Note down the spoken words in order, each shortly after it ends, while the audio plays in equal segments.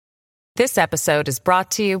This episode is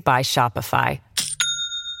brought to you by Shopify.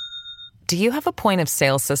 Do you have a point of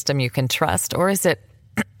sale system you can trust, or is it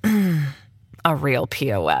a real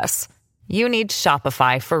POS? You need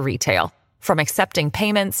Shopify for retail. From accepting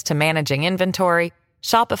payments to managing inventory,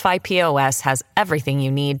 Shopify POS has everything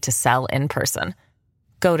you need to sell in person.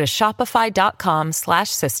 Go to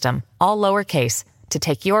shopify.com/system, all lowercase, to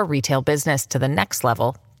take your retail business to the next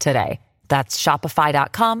level today. That's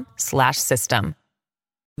shopify.com/system.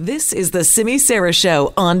 This is the Simi Sara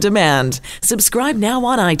Show on demand. Subscribe now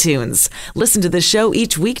on iTunes. Listen to the show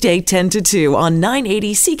each weekday 10 to 2 on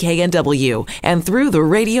 980 CKNW and through the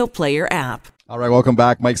Radio Player app. All right, welcome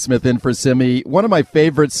back. Mike Smith in for Simi. One of my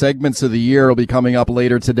favorite segments of the year will be coming up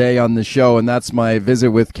later today on the show, and that's my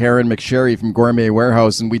visit with Karen McSherry from Gourmet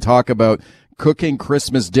Warehouse, and we talk about cooking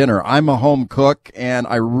Christmas dinner. I'm a home cook, and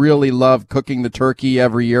I really love cooking the turkey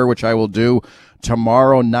every year, which I will do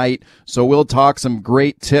tomorrow night. So we'll talk some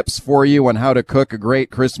great tips for you on how to cook a great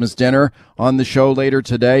Christmas dinner on the show later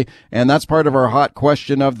today. And that's part of our hot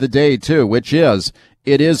question of the day, too, which is,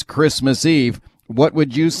 it is Christmas Eve. What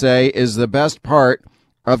would you say is the best part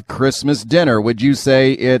of Christmas dinner? Would you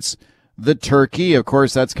say it's the turkey? Of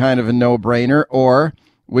course, that's kind of a no-brainer. Or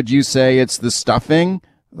would you say it's the stuffing?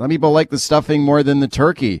 Some people like the stuffing more than the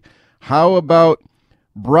turkey. How about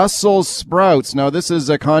Brussels sprouts? Now, this is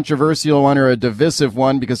a controversial one or a divisive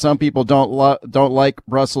one because some people don't like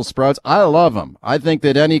Brussels sprouts. I love them. I think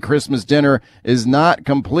that any Christmas dinner is not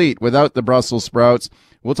complete without the Brussels sprouts.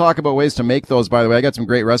 We'll talk about ways to make those, by the way. I got some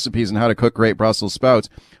great recipes on how to cook great Brussels sprouts.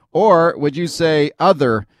 Or would you say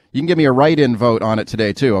other? You can give me a write-in vote on it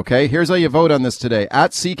today, too, okay? Here's how you vote on this today.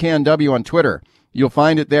 At CKNW on Twitter. You'll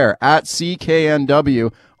find it there. At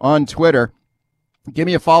CKNW on Twitter. Give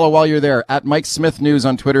me a follow while you're there. At Mike Smith News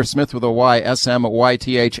on Twitter, Smith with a Y,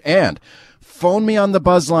 SMYTH. And phone me on the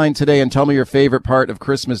Buzz line today and tell me your favorite part of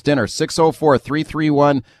Christmas dinner.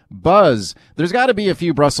 604-331-BUZZ. There's got to be a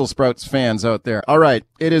few Brussels sprouts fans out there. All right.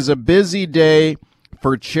 It is a busy day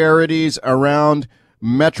for charities around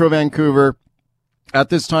Metro Vancouver. At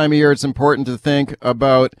this time of year, it's important to think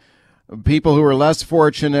about people who are less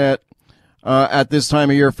fortunate at this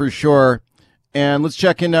time of year for sure. And let's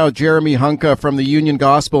check in now with Jeremy Hunka from the Union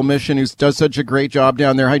Gospel Mission, who does such a great job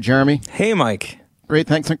down there. Hi, Jeremy. Hey, Mike. Great.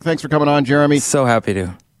 Thanks for coming on, Jeremy. So happy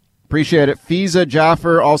to. Appreciate it. Fiza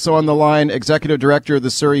Jaffer, also on the line, Executive Director of the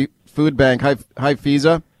Surrey Food Bank. Hi,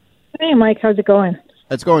 Fiza. Hey, Mike. How's it going?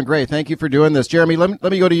 It's going great. Thank you for doing this. Jeremy, let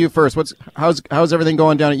me go to you first. How's everything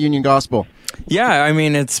going down at Union Gospel? Yeah, I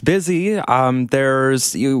mean, it's busy. We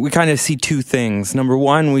kind of see two things. Number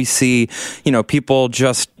one, we see, people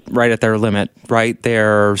just right at their limit, right?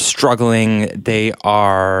 They're struggling. They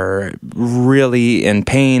are really in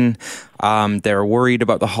pain. They're worried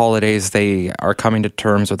about the holidays. They are coming to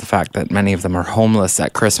terms with the fact that many of them are homeless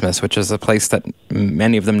at Christmas, which is a place that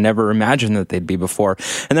many of them never imagined that they'd be before.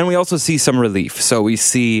 And then we also see some relief. So we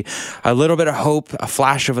see a little bit of hope, a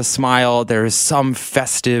flash of a smile. There's some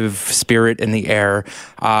festive spirit in the air.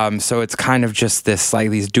 So it's kind of just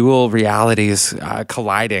these dual realities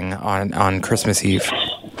colliding on Christmas Eve.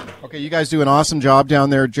 Okay, you guys do an awesome job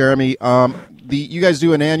down there, Jeremy. You guys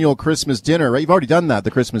do an annual Christmas dinner, right? You've already done that,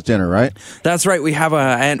 the Christmas dinner, right? That's right. We have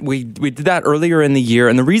we did that earlier in the year,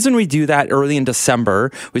 and the reason we do that early in December,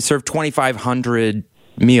 we serve 2,500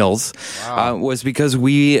 meals. Wow. Was because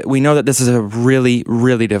we know that this is a really,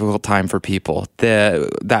 really difficult time for people.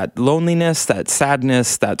 That loneliness, that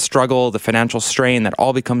sadness, that struggle, the financial strain, that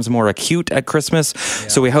all becomes more acute at Christmas. Yeah.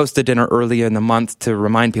 So we host a dinner early in the month to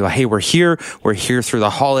remind people, hey, we're here through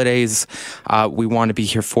the holidays. We want to be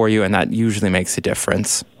here for you, and that usually makes a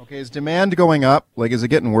difference. Okay, is demand going up? Is it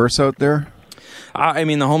getting worse out there? I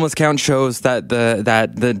mean, the homeless count shows that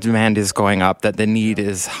the demand is going up, that the need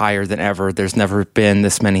is higher than ever. There's never been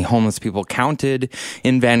this many homeless people counted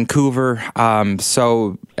in Vancouver.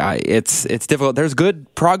 So it's difficult. There's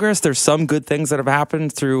good progress. There's some good things that have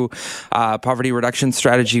happened through poverty reduction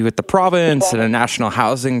strategy with the province and a national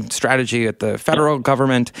housing strategy at the federal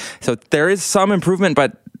government. So there is some improvement,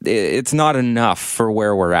 but it's not enough for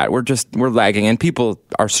where we're at. We're lagging, and people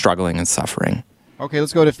are struggling and suffering. Okay,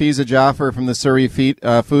 let's go to Fiza Jaffer from the Surrey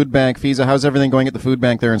Food Bank. Fiza, how's everything going at the food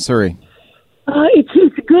bank there in Surrey?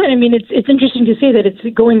 It's good. I mean, it's interesting to say that it's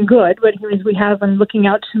going good, but I'm looking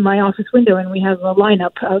out to my office window and we have a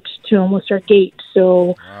lineup out to almost our gate.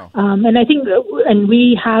 So, wow. And I think, and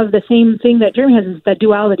we have the same thing that Jeremy has, is that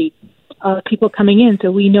duality of people coming in.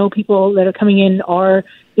 So we know people that are coming in are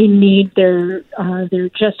in need. They're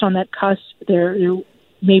just on that cusp. They're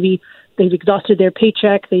maybe they've exhausted their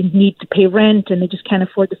paycheck. They need to pay rent and they just can't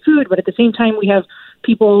afford the food. But at the same time, we have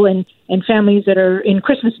people and families that are in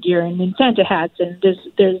Christmas gear and in Santa hats, and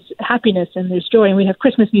there's happiness and there's joy, and we have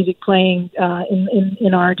Christmas music playing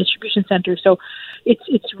in our distribution center. So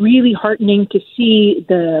it's really heartening to see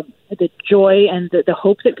the joy and the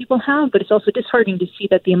hope that people have, but it's also disheartening to see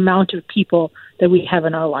that the amount of people that we have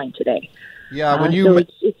in our line today. Yeah, so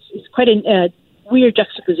it's quite a weird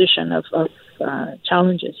juxtaposition of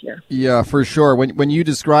challenges here. Yeah, for sure. When you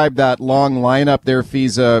describe that long lineup there,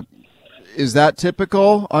 Fiza, is that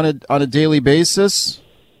typical on a daily basis?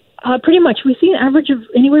 Pretty much. We see an average of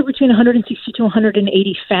anywhere between 160 to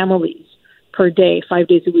 180 families per day, 5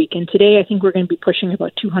 days a week. And today, I think we're going to be pushing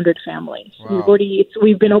about 200 families. Wow.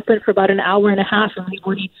 We've been open for about an hour and a half, and we've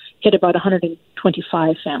already hit about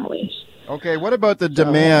 125 families. Okay, what about the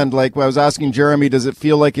demand? Like I was asking Jeremy, does it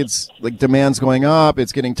feel like it's like demand's going up?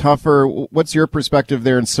 It's getting tougher. What's your perspective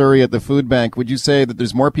there in Surrey at the food bank? Would you say that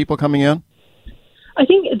there's more people coming in? I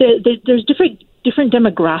think there's different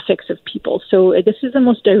demographics of people. So this is the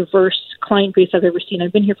most diverse client base I've ever seen.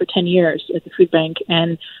 I've been here for 10 years at the food bank,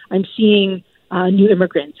 and I'm seeing new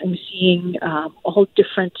immigrants. I'm seeing all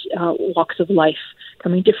different walks of life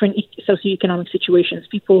coming, different socioeconomic situations,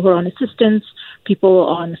 people who are on assistance, people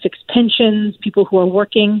on fixed pensions, people who are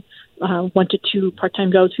working 1 to 2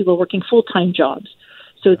 part-time jobs, people working full-time jobs.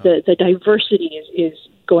 So the diversity is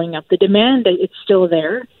going up. The demand, it's still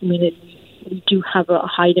there. I mean, we do have a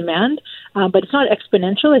high demand, but it's not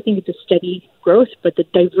exponential. I think it's a steady growth, but the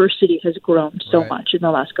diversity has grown so much in the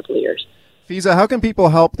last couple of years. Fiza, how can people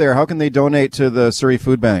help there? How can they donate to the Surrey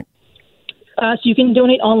Food Bank? So you can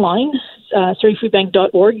donate online,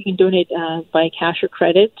 surreyfoodbank.org. You can donate by cash or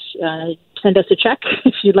credit. Send us a check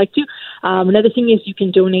if you'd like to. Another thing is you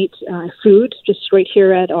can donate food just right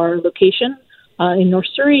here at our location. In North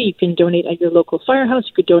Surrey, you can donate at your local firehouse.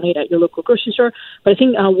 You could donate at your local grocery store. But I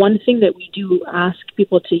think one thing that we do ask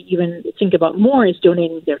people to even think about more is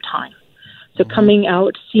donating their time. So coming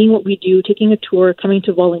out, seeing what we do, taking a tour, coming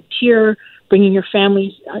to volunteer, bringing your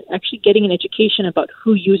families, actually getting an education about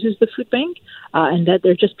who uses the food bank, and that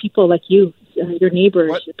they're just people like you, your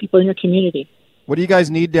neighbors, people in your community. What do you guys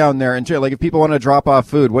need down there? And like, if people want to drop off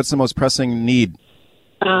food, what's the most pressing need?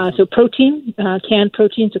 So protein, canned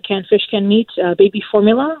protein, so canned fish, canned meat, baby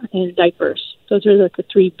formula, and diapers. Those are the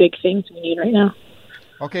 3 big things we need right now.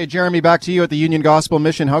 Okay, Jeremy, back to you at the Union Gospel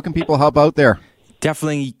Mission. How can people help out there?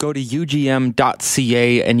 Definitely go to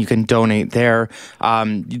ugm.ca and you can donate there.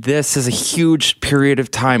 This is a huge period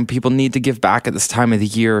of time. People need to give back at this time of the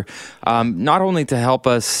year, not only to help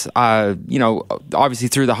us, obviously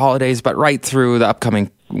through the holidays, but right through the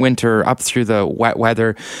upcoming winter, up through the wet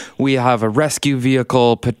weather. We have a rescue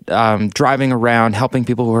vehicle driving around, helping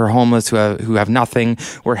people who are homeless, who have nothing.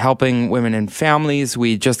 We're helping women and families.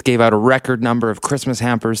 We just gave out a record number of Christmas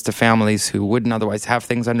hampers to families who wouldn't otherwise have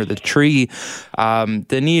things under the tree.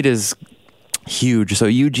 The need is huge. So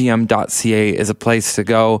ugm.ca is a place to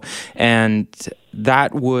go, and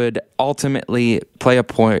that would ultimately play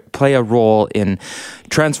a role in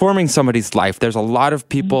transforming somebody's life. There's a lot of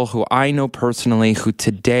people who I know personally who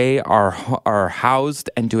today are housed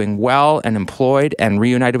and doing well and employed and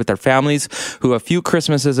reunited with their families, who a few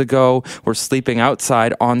Christmases ago were sleeping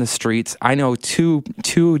outside on the streets. I know two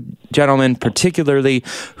gentlemen particularly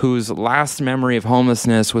whose last memory of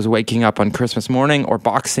homelessness was waking up on Christmas morning or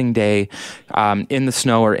Boxing Day in the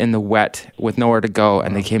snow or in the wet with nowhere to go,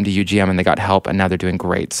 and they came to UGM and they got help, and now they're doing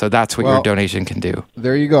great. So that's what your donation can do.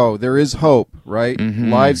 There you go. There is hope, right?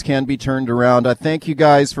 Mm-hmm. Lives can be turned around. I thank you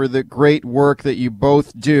guys for the great work that you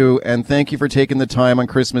both do, and thank you for taking the time on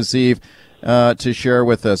Christmas Eve to share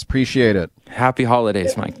with us. Appreciate it. Happy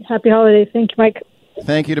holidays, Mike. Happy holidays. Thank you, Mike.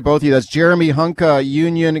 Thank you to both of you. That's Jeremy Hunka,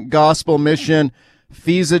 Union Gospel Mission,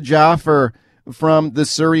 Fiza Jaffer from the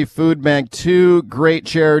Surrey Food Bank, 2 great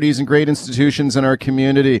charities and great institutions in our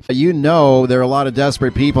community. You know there are a lot of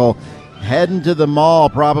desperate people heading to the mall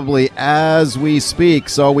probably as we speak.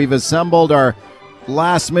 So we've assembled our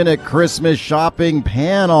last-minute Christmas shopping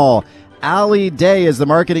panel. Ali Day is the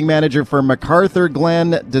marketing manager for MacArthur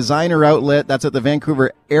Glen Designer Outlet. That's at the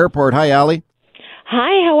Vancouver Airport. Hi, Ali.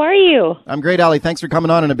 Hi, how are you? I'm great, Ali. Thanks for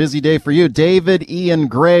coming on a busy day for you. David Ian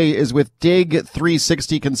Gray is with Dig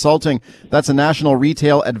 360 Consulting. That's a national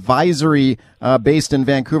retail advisory based in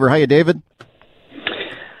Vancouver. Hiya, David.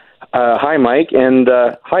 Hi, Mike, and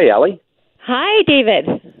hi, Ali. Hi, David.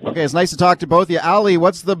 Okay, it's nice to talk to both of you. Ali,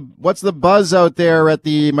 what's the buzz out there at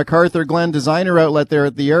the MacArthur Glen Designer Outlet there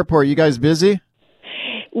at the airport? You guys busy?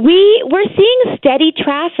 We're seeing steady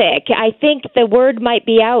traffic. I think the word might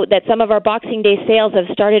be out that some of our Boxing Day sales have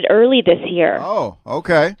started early this year. Oh,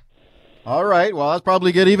 okay. All right. Well, that's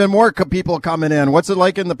probably get even more people coming in. What's it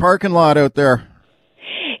like in the parking lot out there?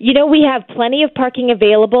 We have plenty of parking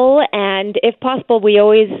available, and if possible, we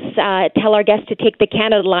always tell our guests to take the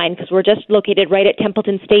Canada Line because we're just located right at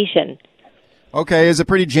Templeton Station. Okay, is it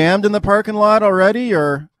pretty jammed in the parking lot already,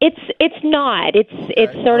 or? It's not.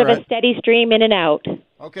 It's sort of a steady stream in and out.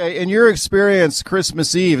 Okay, in your experience,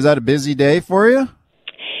 Christmas Eve, is that a busy day for you?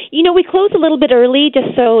 We close a little bit early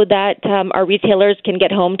just so that our retailers can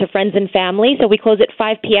get home to friends and family. So we close at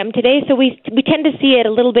 5 p.m. today, so we tend to see it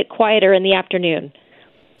a little bit quieter in the afternoon.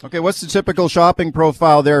 Okay, what's the typical shopping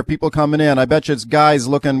profile there of people coming in? I bet you it's guys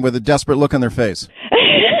looking with a desperate look on their face.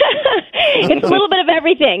 It's a little bit of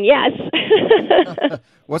everything, yes.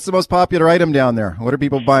 What's the most popular item down there? What are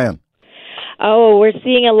people buying? Oh, we're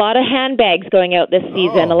seeing a lot of handbags going out this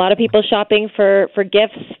season. A lot of people shopping for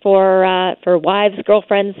gifts for wives,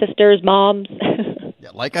 girlfriends, sisters, moms. Yeah,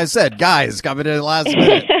 like I said, guys coming in last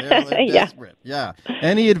minute. They're desperate. Yeah.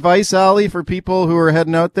 Any advice, Allie, for people who are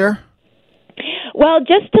heading out there? Well,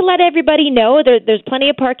 just to let everybody know, there's plenty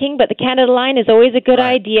of parking, but the Canada Line is always a good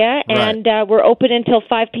idea, and we're open until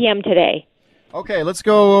 5 p.m. today. Okay, let's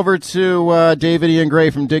go over to David Ian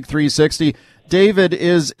Gray from Dig 360. David,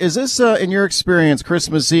 is this, in your experience,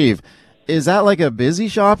 Christmas Eve, is that like a busy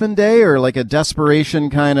shopping day or like a desperation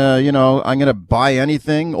kind of, I'm going to buy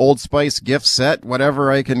anything, Old Spice gift set,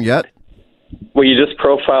 whatever I can get? Well, you just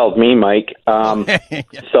profiled me, Mike.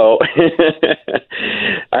 So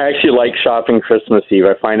I actually like shopping Christmas Eve.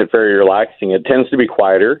 I find it very relaxing. It tends to be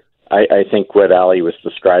quieter. I think what Ali was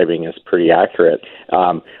describing is pretty accurate.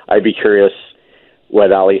 I'd be curious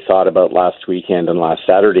what Ali thought about last weekend and last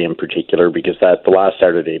Saturday in particular, because the last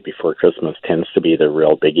Saturday before Christmas tends to be the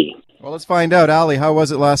real biggie. Well, let's find out. Ali, how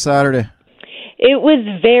was it last Saturday? It was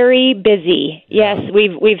very busy. Yes,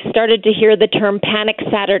 we've started to hear the term Panic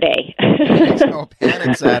Saturday.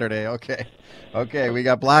 Panic Saturday. Okay. We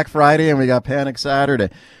got Black Friday and we got Panic Saturday.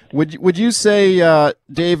 Would you say,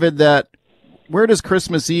 David, that where does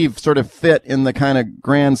Christmas Eve sort of fit in the kind of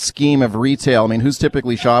grand scheme of retail? I mean, who's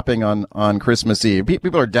typically shopping on Christmas Eve?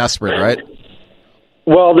 People are desperate, right?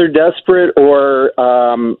 Well, they're desperate, or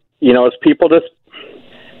it's people just.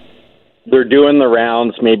 They're doing the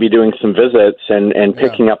rounds, maybe doing some visits and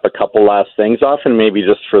picking up a couple last things, often maybe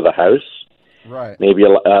just for the house. Right. Maybe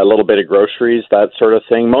a little bit of groceries, that sort of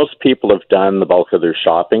thing. Most people have done the bulk of their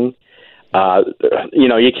shopping.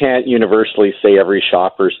 You can't universally say every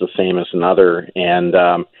shopper is the same as another. And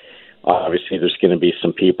obviously there's going to be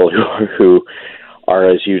some people who are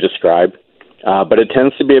as you described. But it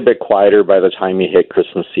tends to be a bit quieter by the time you hit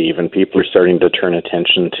Christmas Eve, and people are starting to turn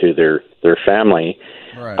attention to their family.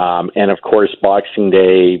 Right. And of course, Boxing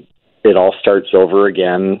Day, it all starts over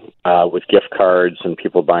again with gift cards and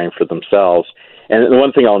people buying for themselves. And the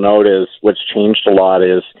one thing I'll note is what's changed a lot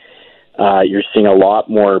is you're seeing a lot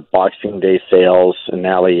more Boxing Day sales, and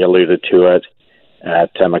Ali alluded to it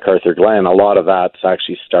at MacArthur Glen. A lot of that's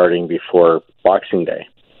actually starting before Boxing Day.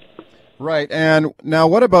 Right. And now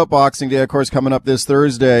what about Boxing Day, of course, coming up this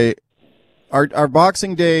Thursday? Are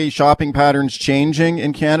Boxing Day shopping patterns changing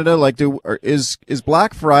in Canada? Like, is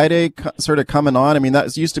Black Friday sort of coming on? I mean,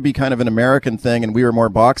 that used to be kind of an American thing, and we were more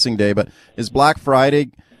Boxing Day. But is Black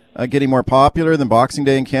Friday getting more popular than Boxing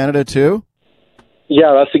Day in Canada too?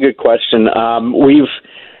 Yeah, that's a good question.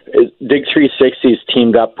 Dig 360's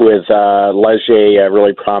teamed up with Leger, a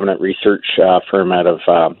really prominent research firm out of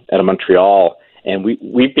Montreal, and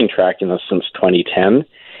we've been tracking this since 2010.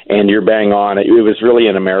 And you're bang on. It was really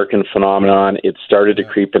an American phenomenon. It started to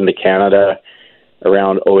creep into Canada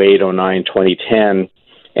around 2008, 2009, 2010.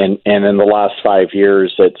 And in the last 5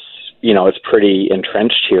 years, it's pretty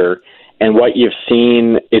entrenched here. And what you've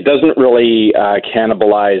seen, it doesn't really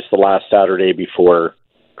cannibalize the last Saturday before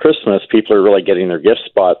Christmas. People are really getting their gift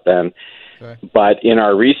spot then. Okay. But in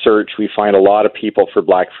our research, we find a lot of people for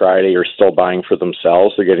Black Friday are still buying for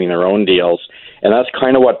themselves. They're getting their own deals. And that's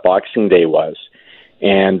kind of what Boxing Day was.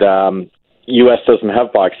 And U.S. doesn't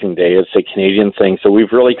have Boxing Day. It's a Canadian thing. So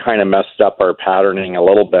we've really kind of messed up our patterning a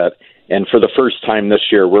little bit. And for the first time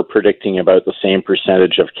this year, we're predicting about the same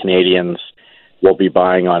percentage of Canadians will be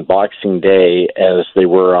buying on Boxing Day as they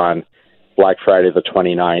were on Black Friday the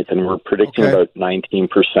 29th. And we're predicting about 19%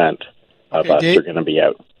 of us are going to be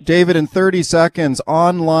out. David, in 30 seconds,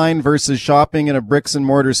 online versus shopping in a bricks and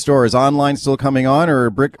mortar store. Is online still coming on,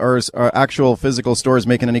 or actual physical stores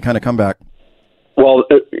making any kind of comeback? Well,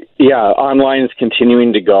 online is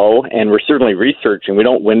continuing to go, and we're certainly researching. We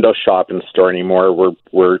don't window shop in store anymore.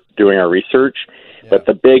 We're doing our research. Yeah. But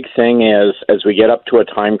the big thing is, as we get up to a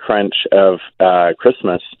time crunch of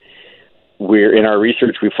Christmas, we're in our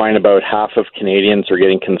research, we find about half of Canadians are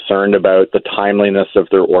getting concerned about the timeliness of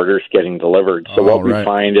their orders getting delivered. So what we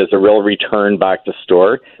find is a real return back to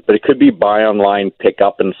store, but it could be buy online, pick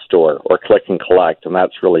up in store, or click and collect, and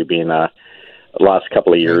that's really been the last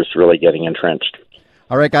couple of years really getting entrenched.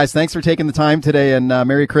 All right, guys, thanks for taking the time today, and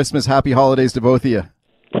Merry Christmas, Happy Holidays to both of you.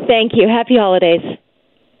 Thank you. Happy holidays.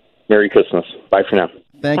 Merry Christmas. Bye for now.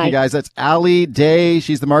 Thank you, guys. That's Ali Day.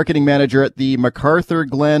 She's the marketing manager at the MacArthur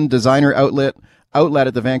Glen Designer Outlet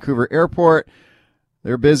at the Vancouver Airport.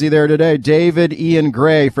 They're busy there today. David Ian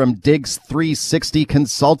Gray from Digs 360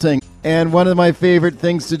 Consulting. And one of my favorite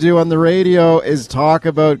things to do on the radio is talk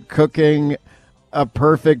about cooking a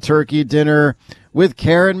perfect turkey dinner with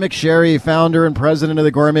Karen McSherry, founder and president of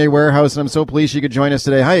the Gourmet Warehouse. And I'm so pleased you could join us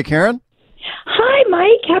today. Hi, Karen. Hi,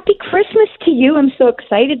 Mike. Happy Christmas to you. I'm so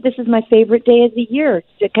excited. This is my favorite day of the year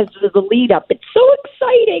because of the lead up. It's so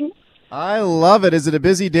exciting. I love it. Is it a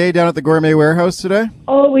busy day down at the Gourmet Warehouse today?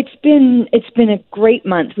 Oh, it's been a great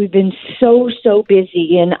month. We've been so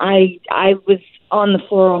busy, and I was on the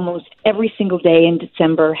floor almost every single day in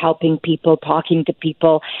December, helping people, talking to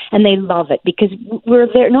people, and they love it because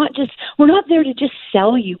we're not there to just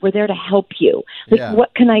sell you. We're there to help you.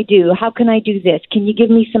 What can I do? How can I do this? Can you give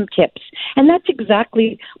me some tips? And that's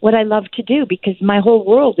exactly what I love to do because my whole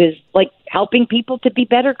world is like helping people to be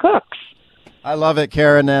better cooks. I love it,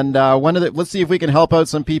 Karen. And let's see if we can help out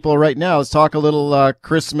some people right now. Let's talk a little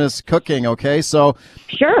Christmas cooking, okay? So,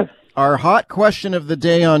 sure. Our hot question of the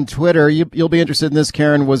day on Twitter, you'll be interested in this,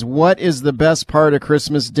 Karen, was what is the best part of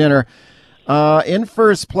Christmas dinner? In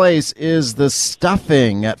first place is the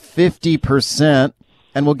stuffing at 50%.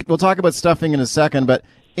 And we'll talk about stuffing in a second. But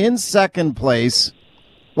in second place,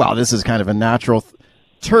 well, this is kind of a natural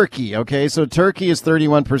turkey, okay? So turkey is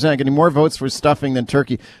 31%, getting more votes for stuffing than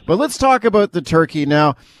turkey. But let's talk about the turkey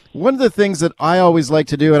now. One of the things that I always like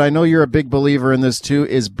to do, and I know you're a big believer in this too,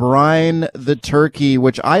 is brine the turkey,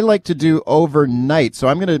 which I like to do overnight. So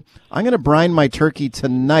I'm gonna brine my turkey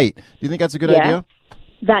tonight. Do you think that's a good idea?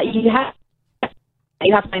 That you have to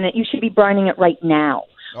find it. You should be brining it right now.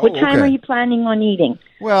 What time are you planning on eating?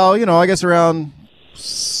 Well, I guess around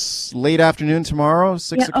late afternoon tomorrow,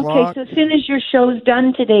 6 o'clock. Okay, so as soon as your show's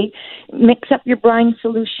done today, mix up your brine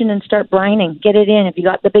solution and start brining. Get it in. Have you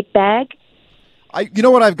got the big bag? You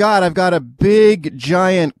know what I've got? I've got a big,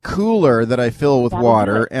 giant cooler that I fill with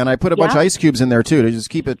water, and I put a bunch of ice cubes in there, too, to just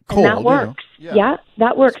keep it cold. And that works. Yeah,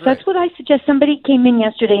 that works. That's what I suggest. Somebody came in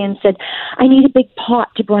yesterday and said, I need a big pot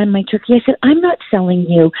to brine my turkey. I said, I'm not selling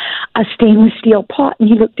you a stainless steel pot. And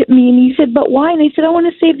he looked at me and he said, but why? And I said, I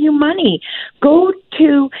want to save you money. Go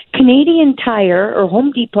to Canadian Tire or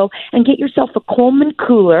Home Depot and get yourself a Coleman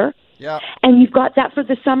cooler. Yeah. And you've got that for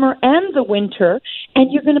the summer and the winter,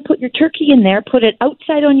 and you're going to put your turkey in there, put it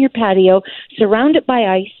outside on your patio, surround it by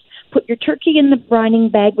ice, put your turkey in the brining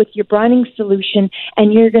bag with your brining solution,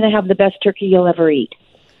 and you're going to have the best turkey you'll ever eat.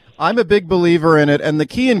 I'm a big believer in it, and the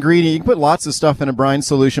key ingredient, you can put lots of stuff in a brine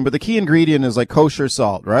solution, but the key ingredient is like kosher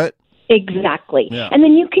salt, right? Exactly. Yeah. And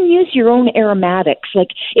then you can use your own aromatics. Like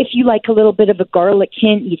if you like a little bit of a garlic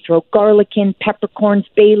hint, you throw garlic in, peppercorns,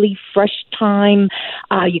 bay leaf, fresh thyme.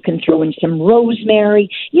 You can throw in some rosemary.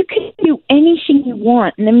 You can do anything you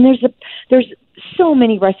want. And then there's so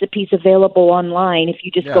many recipes available online. If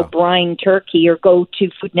you just go brine turkey or go to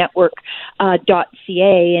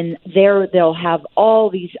foodnetwork.ca, and there they'll have all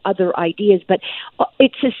these other ideas. But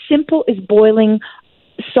it's as simple as boiling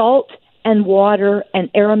salt and water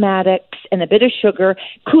and aromatics and a bit of sugar,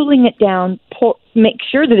 cooling it down, make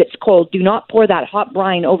sure that it's cold. Do not pour that hot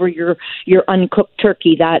brine over your uncooked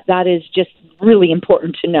turkey. That is just really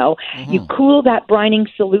important to know. Mm-hmm. You cool that brining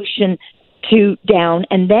solution down,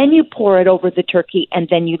 and then you pour it over the turkey, and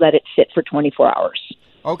then you let it sit for 24 hours.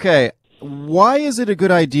 Okay. Why is it a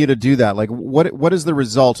good idea to do that? Like, what is the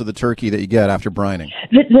result of the turkey that you get after brining?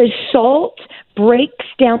 The salt breaks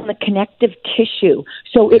down the connective tissue,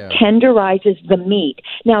 so it tenderizes the meat.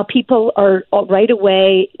 Now, people are right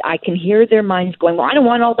away, I can hear their minds going, well, I don't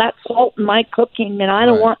want all that salt in my cooking, and I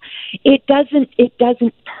don't want... It doesn't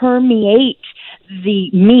permeate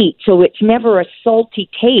the meat, so it's never a salty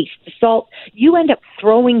taste. The salt, you end up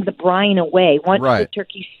throwing the brine away once the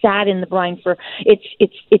turkey sat in the brine for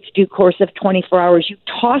its due course of 24 hours. You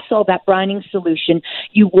toss all that brining solution,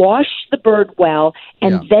 you wash the bird well,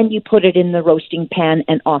 and then you put it in the roasting pan,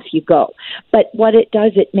 and off you go. But what it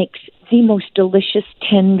does, it makes the most delicious,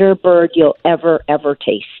 tender bird you'll ever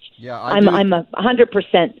taste. Yeah, I'm a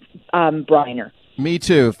 100% briner. Me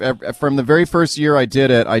too. From the very first year I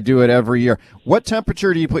did it, I do it every year. What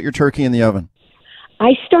temperature do you put your turkey in the oven?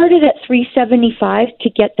 I started at 375 to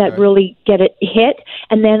get that get it hit,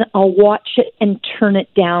 and then I'll watch it and turn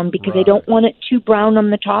it down because I don't want it too brown on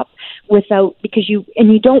the top because you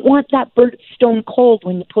don't want that bird stone cold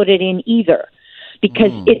when you put it in either.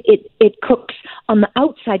 Because it cooks on the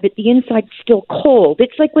outside, but the inside's still cold.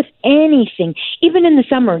 It's like with anything. Even in the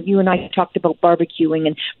summer, you and I talked about barbecuing,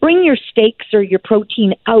 and bring your steaks or your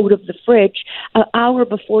protein out of the fridge an hour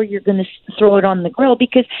before you're going to throw it on the grill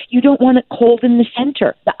because you don't want it cold in the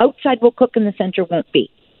center. The outside will cook and the center won't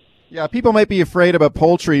be. Yeah, people might be afraid about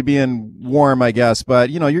poultry being warm, I guess, but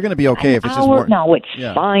you're going to be okay if it's just warm. No, it's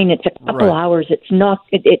fine. It's a couple hours. It's not.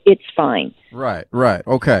 It's fine. Right.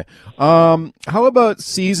 Okay. How about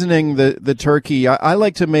seasoning the turkey? I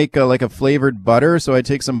like to make like a flavored butter, so I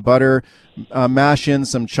take some butter, mash in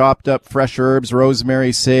some chopped up fresh herbs,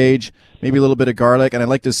 rosemary, sage, maybe a little bit of garlic, and I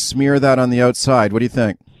like to smear that on the outside. What do you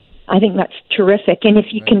think? I think that's terrific. And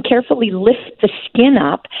if you can carefully lift the skin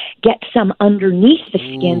up, get some underneath the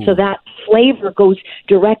skin so that flavor goes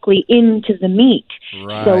directly into the meat.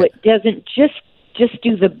 Right. So it doesn't just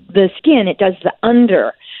do the skin, it does the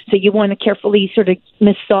under. So you want to carefully sort of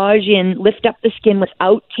massage in, lift up the skin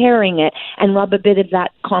without tearing it, and rub a bit of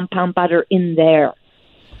that compound butter in there.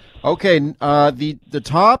 Okay, the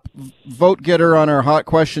top vote getter on our hot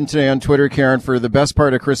question today on Twitter, Karen, for the best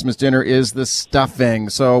part of Christmas dinner is the stuffing.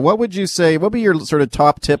 So what would you say, what would be your sort of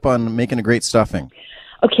top tip on making a great stuffing?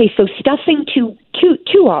 Okay, so stuffing, two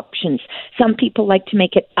options. Some people like to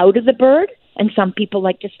make it out of the bird, and some people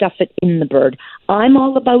like to stuff it in the bird. I'm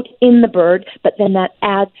all about in the bird, but then that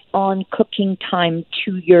adds on cooking time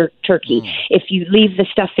to your turkey. If you leave the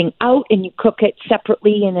stuffing out and you cook it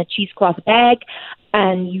separately in a cheesecloth bag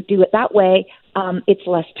and you do it that way, it's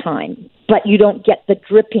less time. But you don't get the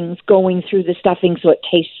drippings going through the stuffing, so it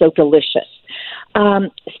tastes so delicious.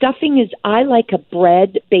 Stuffing is, I like a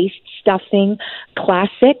bread-based stuffing,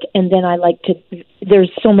 classic, and then I like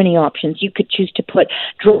there's so many options. You could choose to put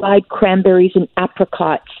dried cranberries and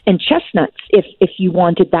apricots and chestnuts if you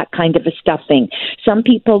wanted that kind of a stuffing. Some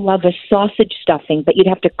people love a sausage stuffing, but you'd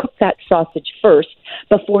have to cook that sausage first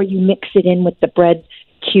before you mix it in with the bread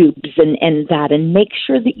cubes and make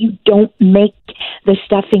sure that you don't make the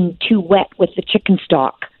stuffing too wet with the chicken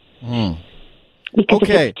stock. Because if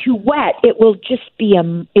it's too wet, it will just be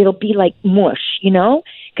it'll be like mush,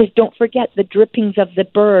 because don't forget the drippings of the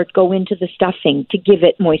bird go into the stuffing to give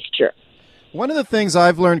it moisture. One of the things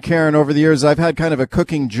I've learned, Karen, over the years, I've had kind of a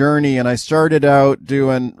cooking journey, and I started out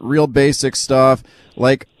doing real basic stuff.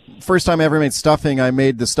 Like, first time I ever made stuffing, I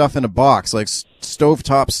made the stuff in a box, like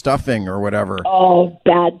stovetop stuffing or whatever. Oh,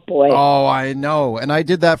 bad boy. Oh, I know. And I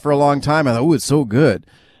did that for a long time. I thought, it's so good.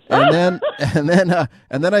 And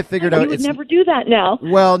then I figured out you would never do that now.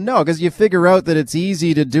 Well, no, because you figure out that it's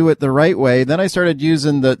easy to do it the right way. Then I started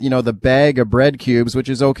using the bag of bread cubes, which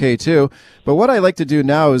is okay too. But what I like to do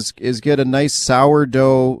now is get a nice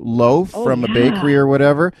sourdough loaf from a bakery or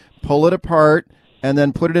whatever, pull it apart, and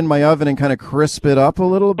then put it in my oven and kind of crisp it up a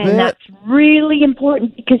little bit. And that's really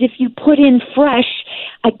important because if you put in fresh,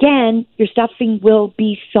 again, your stuffing will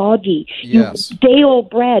be soggy. Yes.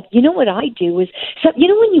 Day-old bread. You know what I do is,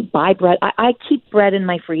 when you buy bread, I keep bread in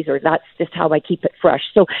my freezer. That's just how I keep it fresh.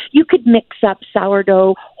 So you could mix up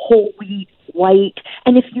sourdough, whole wheat, white,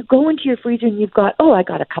 and if you go into your freezer and you've got, I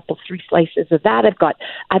got 3 slices of that.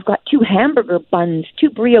 I've got 2 hamburger buns, 2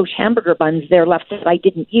 brioche hamburger buns there left that I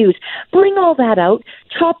didn't use. Bring all that out,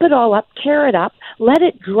 chop it all up, tear it up, let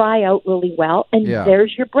it dry out really well, and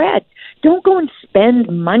there's your bread. Don't go and spend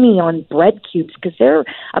money on bread cubes because they're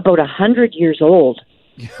about 100 years old.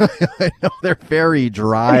 I know, they're very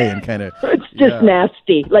dry and kind of... It's just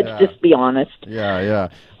nasty. Let's just be honest. Yeah.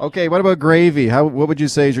 Okay, what about gravy? What would you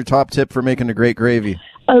say is your top tip for making a great gravy?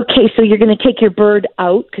 Okay, so you're going to take your bird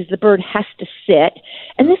out because the bird has to sit.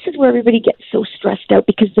 And this is where everybody gets so stressed out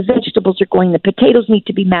because the vegetables are going, the potatoes need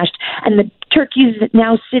to be mashed, and the turkey is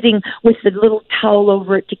now sitting with the little towel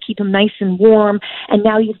over it to keep them nice and warm. And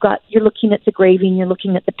now you're looking at the gravy and you're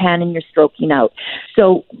looking at the pan and you're stroking out.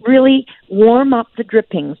 So really warm up the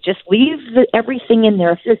drippings. Just leave everything in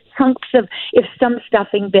there. If there's if some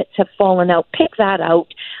stuffing bits have fallen out, pick that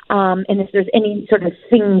out. And if there's any sort of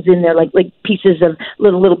things in there, like pieces of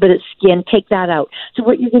little bit of skin, take that out. So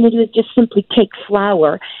what you're going to do is just simply take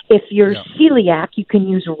flour. If you're celiac, you can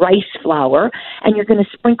use rice flour, and you're going to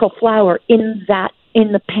sprinkle flour in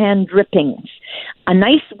the pan drippings. A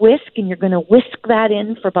nice whisk, and you're going to whisk that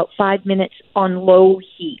in for about 5 minutes on low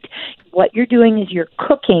heat. What you're doing is you're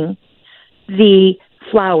cooking the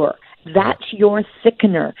flour. That's your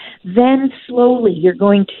thickener. Then slowly you're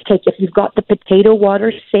going to take, if you've got the potato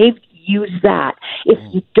water saved, use that. If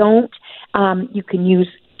you don't, you can use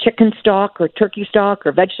chicken stock or turkey stock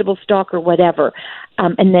or vegetable stock or whatever,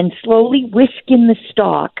 and then slowly whisk in the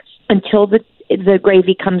stock until the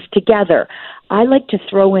gravy comes together. I like to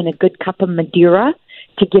throw in a good cup of Madeira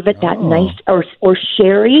to give it that nice, or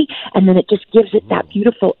sherry, and then it just gives it that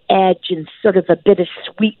beautiful edge and sort of a bit of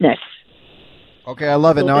sweetness. Okay, I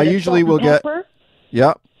love it. Now, I usually will get...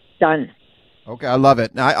 Yep. Done. Okay, I love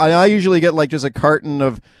it. Now, I usually get like just a carton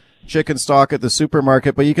of chicken stock at the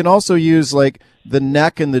supermarket, but you can also use like the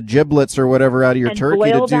neck and the giblets or whatever out of your and turkey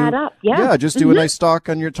boil to do that up. Yeah, just do a nice stock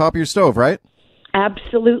on your top of your stove, right?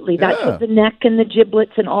 Absolutely. That's what the neck and the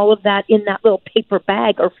giblets and all of that in that little paper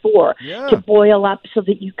bag are for, to boil up so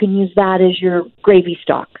that you can use that as your gravy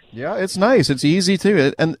stock. Yeah, it's nice. It's easy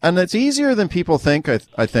too. And it's easier than people think,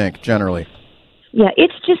 I think, generally. Yeah,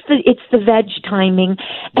 it's just it's the veg timing.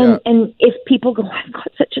 And if people go, I've got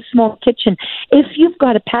such a small kitchen. If you've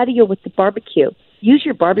got a patio with the barbecue, use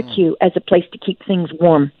your barbecue as a place to keep things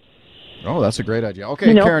warm. Oh, that's a great idea.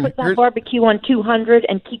 Okay, Karen. Put that barbecue on 200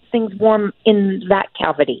 and keep things warm in that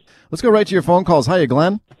cavity. Let's go right to your phone calls. Hiya,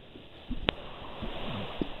 Glenn.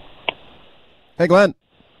 Hey, Glenn.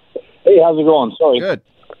 Hey, how's it going? Sorry. Good.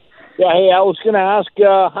 Yeah, hey, I was going to ask,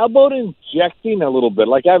 how about injecting a little bit?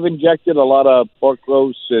 Like, I've injected a lot of pork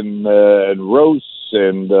roasts and roasts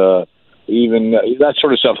and even that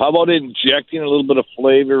sort of stuff. How about injecting a little bit of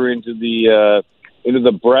flavor into the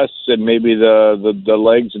breasts and maybe the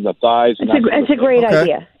legs and the thighs? It's a great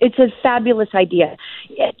idea. It's a fabulous idea.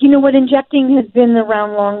 You know what? Injecting has been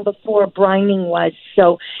around long before brining was.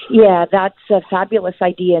 So, yeah, that's a fabulous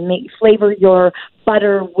idea. Flavor your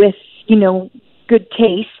butter with, good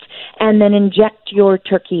taste, and then inject your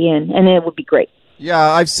turkey in, and it would be great.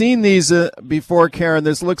 Yeah, I've seen these before, Karen.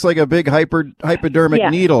 This looks like a big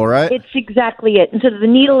hypodermic needle, right? It's exactly it. And so the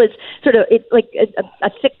needle is sort of like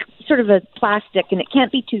a thick sort of a plastic, and it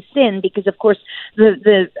can't be too thin because, of course,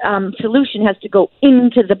 the solution has to go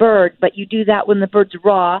into the bird. But you do that when the bird's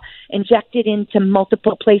raw. Inject it into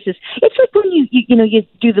multiple places. It's like when you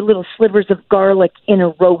do the little slivers of garlic in a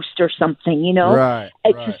roast or something. Right.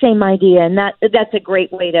 It's the same idea, and that's a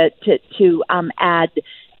great way to add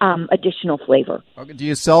additional flavor. Okay. Do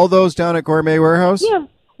you sell those down at Gourmet Warehouse? Yeah,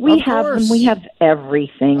 we have them. We have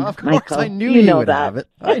everything. Of course, Michael. I knew you would have it.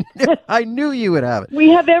 I knew you would have it. We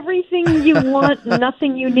have everything you want,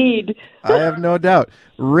 nothing you need. I have no doubt.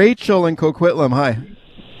 Rachel in Coquitlam, hi.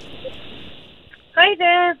 Hi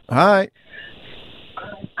there. Hi.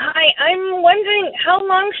 Hi, I'm wondering how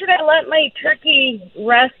long should I let my turkey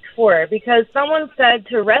rest for? Because someone said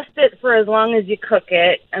to rest it for as long as you cook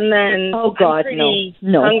it, and then I'm pretty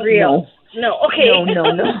no, hungry. No, okay. No.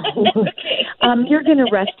 Okay. You're going to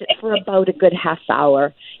rest it for about a good half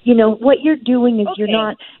hour. What you're doing is you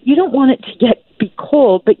don't want it to be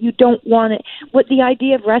cold, but you don't want it. What the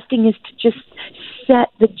idea of resting is to just set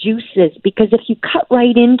the juices, because if you cut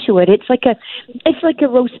right into it, it's like a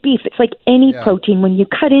roast beef. It's like any protein. When you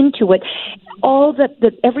cut into it, all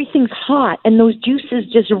everything's hot, and those juices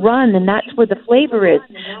just run, and that's where the flavor is.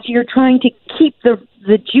 So you're trying to keep the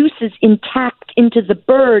juices intact into the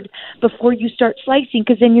bird before you start slicing,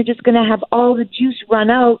 because then you're just going to have all the juice run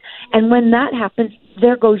out, and when that happens,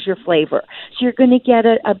 there goes your flavor. So you're going to get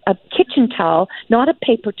a kitchen towel, not a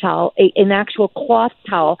paper towel, an actual cloth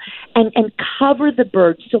towel, and cover the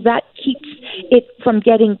bird so that keeps it from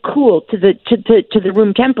getting cool to the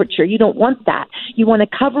room temperature. You don't want that. You want to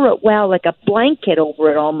cover it well, like a blanket over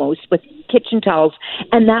it almost, with kitchen towels,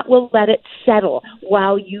 and that will let it settle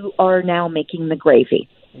while you are now making the gravy.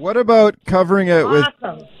 What about covering it with...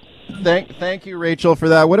 Thank you, Rachel, for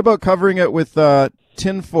that. What about covering it with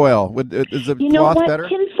tin foil? Is the cloth better?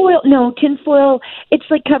 Tin foil, it's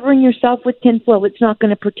like covering yourself with tin foil. It's not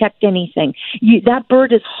going to protect anything. That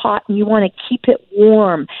bird is hot, and you want to keep it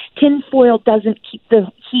warm. Tin foil doesn't keep the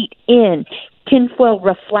heat in. Tin foil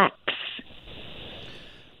reflects.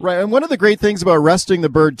 Right, and one of the great things about resting the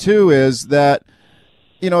bird, too, is that,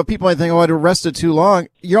 people might think, I'd rest it too long.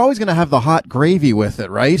 You're always going to have the hot gravy with it,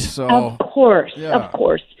 right? So, of course.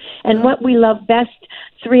 And what we love best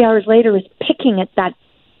 3 hours later is picking at that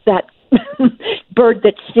bird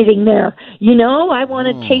that's sitting there. I want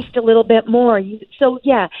to taste a little bit more. So,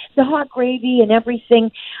 yeah, the hot gravy and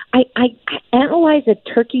everything. I analyze a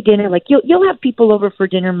turkey dinner. Like, you'll have people over for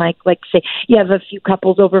dinner, Mike, like, say, you have a few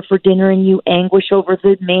couples over for dinner, and you anguish over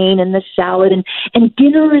the main and the salad. And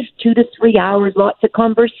dinner is 2 to 3 hours, lots of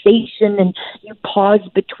conversation, and you pause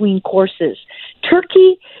between courses.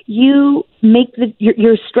 Turkey, you're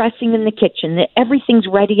stressing in the kitchen. Everything's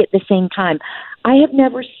ready at the same time. I have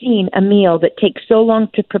never seen a meal that takes so long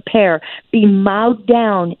to prepare be mowed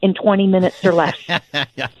down in 20 minutes or less. I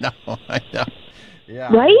know.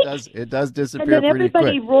 Yeah, right? It does disappear and then pretty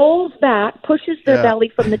everybody quick. rolls back, pushes their belly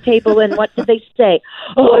from the table, and what do they say?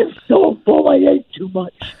 Oh, I'm so full, I ate too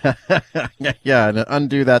much. Yeah, and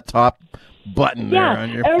undo that top button there on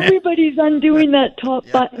your everybody's undoing that top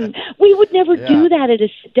button. We would never do that at a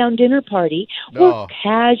sit-down dinner party. No. We're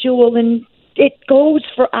casual, and it goes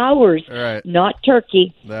for hours. Right. Not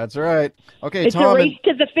turkey. That's right. Okay, It's Tom. a race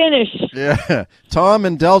to the finish. Yeah, Tom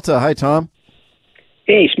and Delta. Hi, Tom.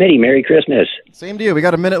 Hey, Smitty, Merry Christmas. Same to you. We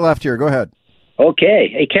got a minute left here. Go ahead. Okay.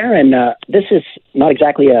 Hey, Karen, this is not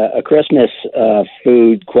exactly a Christmas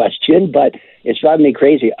food question, but it's driving me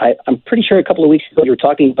crazy. I'm pretty sure a couple of weeks ago you were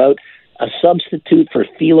talking about a substitute for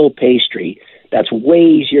phyllo pastry that's way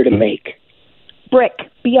easier to make. Brick,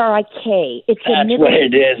 B-R-I-K. It's That's a Middle what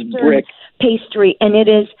it is, Eastern brick. pastry, and it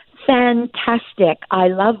is fantastic. I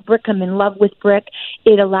love brick. I'm in love with brick.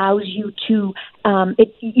 It allows you to,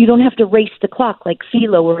 you don't have to race the clock like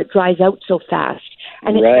phyllo where it dries out so fast.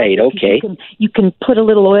 And it's Right, nice because okay. You can put a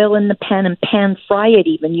little oil in the pan and pan fry it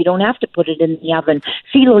even. You don't have to put it in the oven.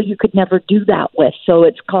 Phyllo you could never do that with, so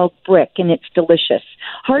it's called brick, and it's delicious.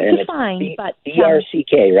 Hard And to it's find, but...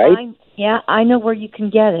 B-R-C-K, right? I know where you can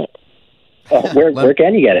get it. Oh, where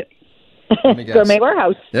can you get it? Let me guess. Gourmet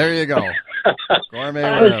Warehouse. There you go. Gourmet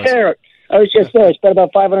I was Warehouse. there. I was just there. I spent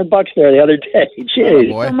about $500 there the other day. Jeez.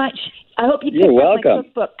 boy. So much. I hope you You're picked up my welcome.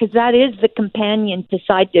 cookbook because that is the companion to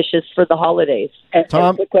side dishes for the holidays.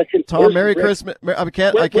 Tom, quick question. Tom, Where's Merry Rick? Christmas.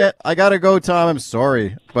 I gotta go, Tom. I'm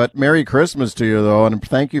sorry, but Merry Christmas to you, though, and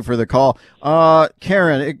thank you for the call.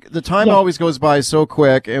 Karen, the time always goes by so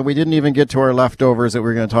quick, and we didn't even get to our leftovers that we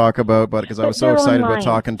were going to talk about, but because I was so they're excited online. about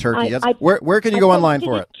talking turkey. I- Where can you go online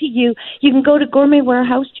for it? To you can go to Gourmet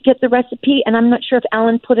Warehouse to get the recipe, and I'm not sure if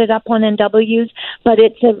Alan put it up on NW's, but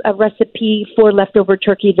it's a recipe for leftover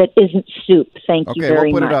turkey that isn't soup. Thank you Okay,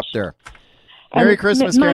 very we'll put much. it up there. Merry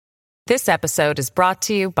Christmas, Karen. This episode is brought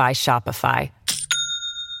to you by Shopify.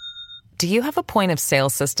 Do you have a point of sale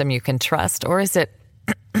system you can trust, or is it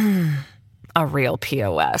a real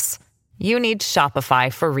POS? You need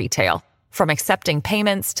Shopify for retail. From accepting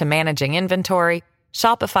payments to managing inventory,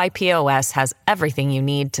 Shopify POS has everything you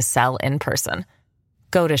need to sell in person.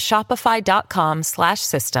 Go to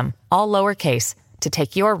shopify.com/system, all lowercase, to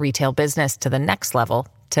take your retail business to the next level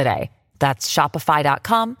today. That's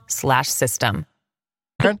shopify.com/system.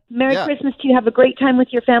 Merry Christmas to you. Have a great time with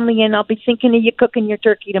your family, and I'll be thinking of you cooking your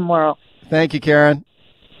turkey tomorrow. Thank you, Karen.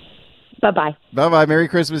 Bye-bye. Bye-bye. Merry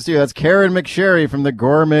Christmas to you. That's Karen McSherry from the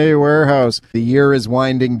Gourmet Warehouse. The year is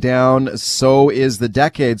winding down. So is the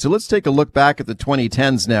decade. So let's take a look back at the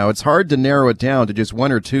 2010s now. It's hard to narrow it down to just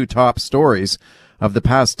one or two top stories of the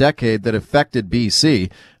past decade that affected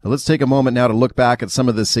BC. Now, let's take a moment now to look back at some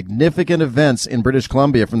of the significant events in British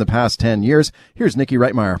Columbia from the past 10 years. Here's Nikki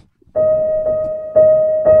Reitmeyer.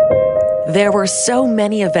 There were so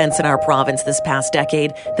many events in our province this past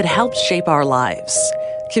decade that helped shape our lives.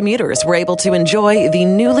 Commuters were able to enjoy the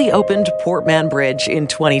newly opened Port Mann Bridge in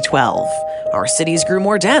 2012. Our cities grew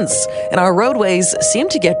more dense, and our roadways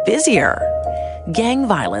seemed to get busier. Gang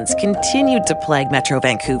violence continued to plague Metro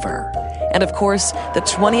Vancouver. And of course, the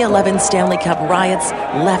 2011 Stanley Cup riots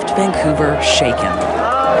left Vancouver shaken.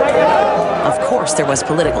 Of course, there was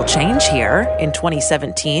political change here. In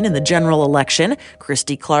 2017, in the general election,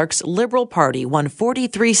 Christy Clark's Liberal Party won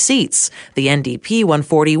 43 seats, the NDP won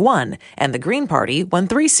 41, and the Green Party won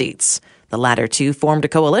 3 seats. The latter two formed a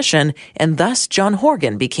coalition, and thus John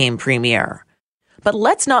Horgan became premier. But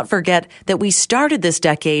let's not forget that we started this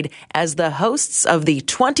decade as the hosts of the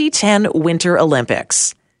 2010 Winter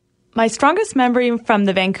Olympics. My strongest memory from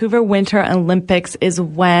the Vancouver Winter Olympics is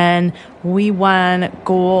when we won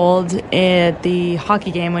gold at the hockey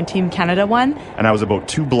game when Team Canada won. And I was about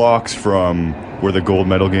 2 blocks from where the gold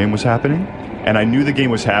medal game was happening. And I knew the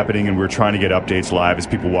game was happening, and we were trying to get updates live as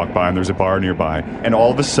people walked by, and there was a bar nearby. And all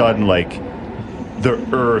of a sudden, like, the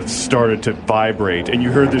earth started to vibrate, and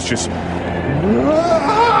you heard this just...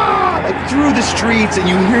 like through the streets, and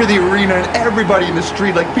you hear the arena and everybody in the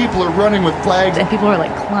street, like people are running with flags. And people were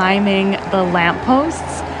like climbing the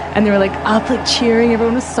lampposts, and they were like up, like cheering.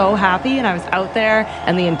 Everyone was so happy, and I was out there,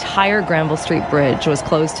 and the entire Granville Street Bridge was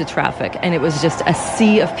closed to traffic, and it was just a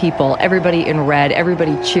sea of people, everybody in red,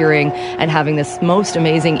 everybody cheering, and having this most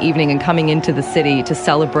amazing evening and coming into the city to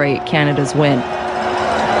celebrate Canada's win.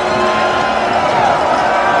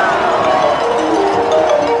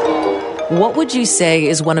 What would you say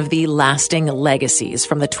is one of the lasting legacies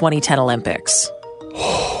from the 2010 Olympics?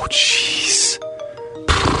 Oh, jeez.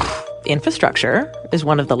 infrastructure is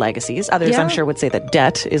one of the legacies. Others, I'm sure, would say that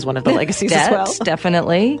debt is one of the legacies as well.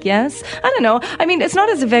 Definitely, yes. I don't know. I mean, it's not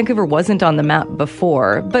as if Vancouver wasn't on the map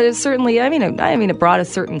before, but it certainly, it brought a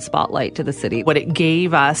certain spotlight to the city. What it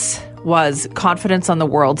gave us was confidence on the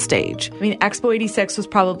world stage. I mean, Expo 86 was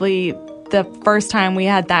probably the first time we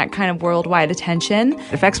had that kind of worldwide attention.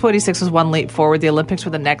 If Expo 86 was one leap forward, the Olympics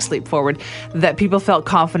were the next leap forward, that people felt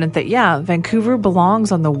confident that, Vancouver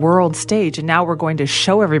belongs on the world stage, and now we're going to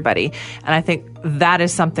show everybody. And I think that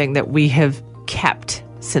is something that we have kept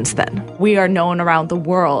since then. We are known around the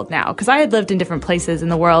world now, because I had lived in different places in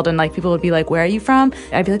the world, and people would be like, where are you from?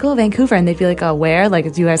 I'd be like, oh, Vancouver. And they'd be like, oh, where?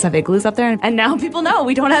 Do you guys have igloos up there? And now people know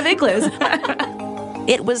we don't have igloos.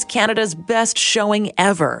 It was Canada's best showing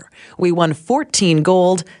ever. We won 14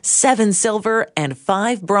 gold, 7 silver, and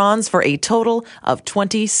 5 bronze for a total of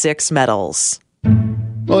 26 medals.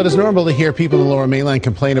 Well, it is normal to hear people in the Lower Mainland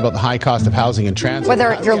complain about the high cost of housing and transit.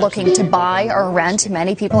 Whether you're looking to buy or rent,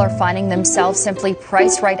 many people are finding themselves simply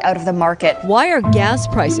priced right out of the market. Why are gas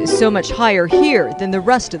prices so much higher here than the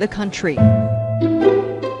rest of the country?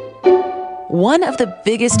 One of the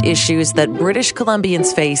biggest issues that British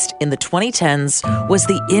Columbians faced in the 2010s was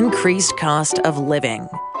the increased cost of living.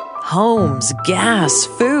 Homes, gas,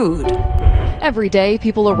 food. Every day,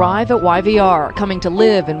 people arrive at YVR, coming to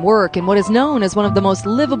live and work in what is known as one of the most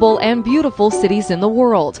livable and beautiful cities in the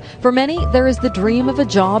world. For many, there is the dream of a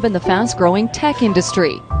job in the fast-growing tech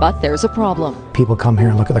industry. But there's a problem. People come here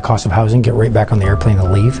and look at the cost of housing, get right back on the airplane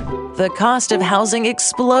and leave. The cost of housing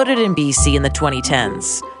exploded in BC in the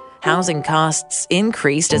 2010s. Housing costs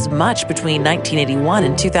increased as much between 1981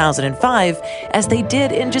 and 2005 as they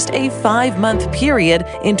did in just a 5-month period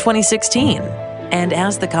in 2016. And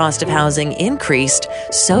as the cost of housing increased,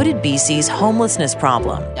 so did BC's homelessness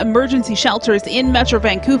problem. Emergency shelters in Metro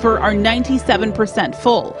Vancouver are 97%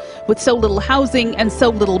 full. With so little housing and so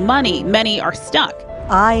little money, many are stuck.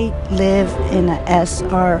 I live in a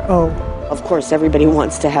SRO. Of course, everybody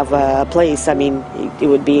wants to have a place. I mean, it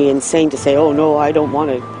would be insane to say, oh, no, I don't want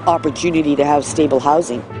an opportunity to have stable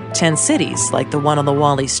housing. 10 cities, like the one on the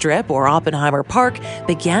Wally Strip or Oppenheimer Park,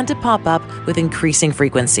 began to pop up with increasing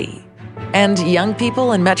frequency. And young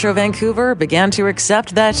people in Metro Vancouver began to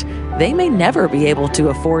accept that they may never be able to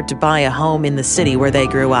afford to buy a home in the city where they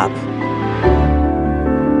grew up.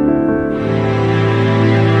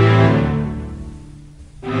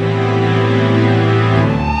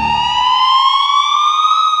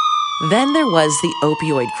 Then there was the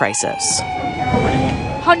opioid crisis.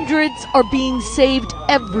 Hundreds are being saved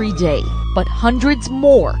every day, but hundreds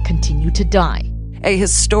more continue to die. A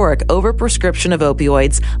historic overprescription of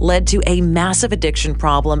opioids led to a massive addiction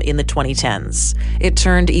problem in the 2010s. It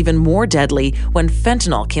turned even more deadly when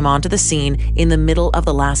fentanyl came onto the scene in the middle of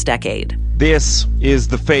the last decade. This is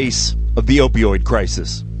the face of the opioid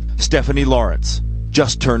crisis. Stephanie Lawrence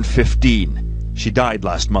just turned 15. She died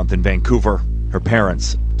last month in Vancouver. Her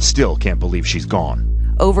parents still can't believe she's gone.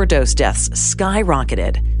 Overdose deaths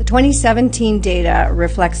skyrocketed. The 2017 data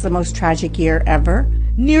reflects the most tragic year ever.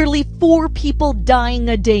 Nearly 4 people dying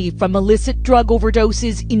a day from illicit drug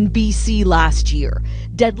overdoses in BC last year.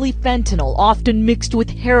 Deadly fentanyl, often mixed with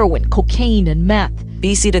heroin, cocaine, and meth.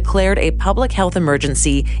 BC declared a public health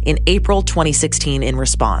emergency in April 2016 in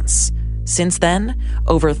response. Since then,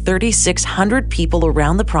 over 3,600 people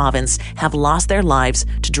around the province have lost their lives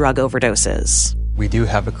to drug overdoses. We do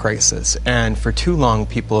have a crisis, and for too long,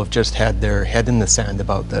 people have just had their head in the sand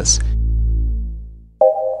about this.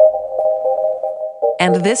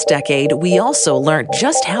 And this decade, we also learned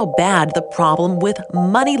just how bad the problem with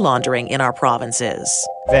money laundering in our province is.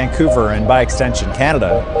 Vancouver, and by extension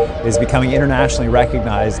Canada, is becoming internationally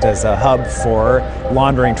recognized as a hub for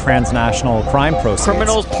laundering transnational crime proceeds.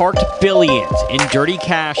 Criminals parked billions in dirty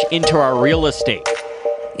cash into our real estate.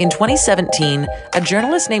 In 2017, a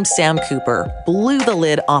journalist named Sam Cooper blew the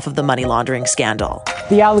lid off of the money laundering scandal.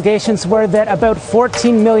 The allegations were that about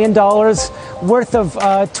 $14 million worth of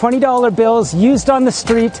 $20 bills used on the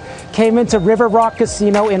street came into River Rock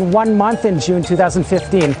Casino in 1 month in June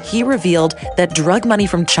 2015. He revealed that drug money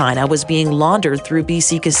from China was being laundered through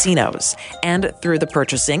BC casinos and through the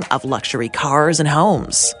purchasing of luxury cars and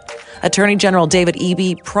homes. Attorney General David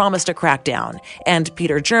Eby promised a crackdown, and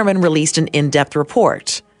Peter German released an in-depth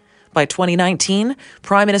report. By 2019,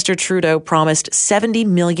 Prime Minister Trudeau promised $70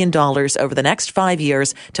 million over the next 5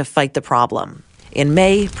 years to fight the problem. In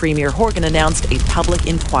May, Premier Horgan announced a public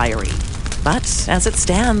inquiry. But as it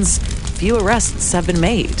stands, few arrests have been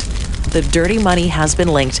made. The dirty money has been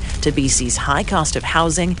linked to BC's high cost of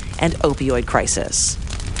housing and opioid crisis.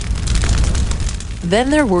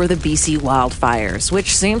 Then there were the BC wildfires,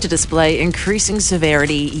 which seemed to display increasing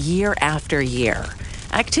severity year after year.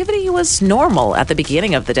 activity was normal at the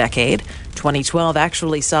beginning of the decade. 2012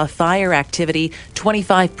 actually saw fire activity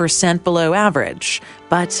 25% below average,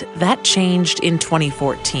 but that changed in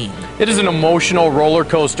 2014. It is an emotional roller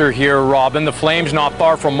coaster here, Robin. The flames not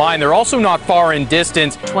far from mine. They're also not far in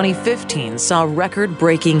distance. 2015 saw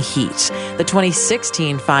record-breaking heat. The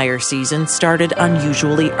 2016 fire season started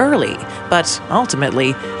unusually early, but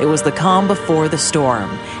ultimately it was the calm before the storm,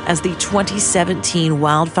 as the 2017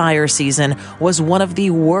 wildfire season was one of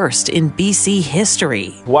the worst in BC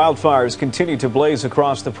history. Wildfires continue to blaze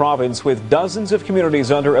across the province, with dozens of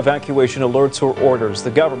communities under evacuation alerts or orders.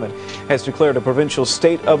 The government has declared a provincial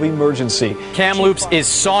state of emergency. Kamloops is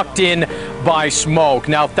socked in by smoke.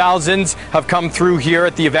 Now, thousands have come through here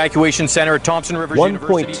at the evacuation center at Thompson Rivers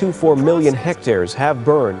University. 1.24 million hectares have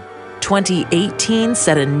burned. 2018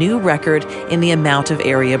 set a new record in the amount of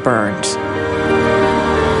area burned.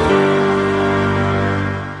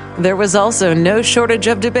 There was also no shortage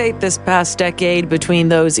of debate this past decade between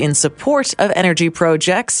those in support of energy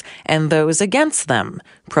projects and those against them.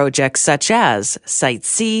 Projects such as Site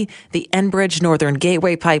C, the Enbridge Northern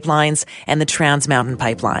Gateway pipelines, and the Trans Mountain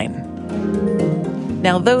Pipeline.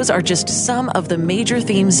 Now, those are just some of the major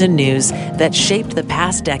themes and news that shaped the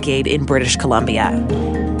past decade in British Columbia.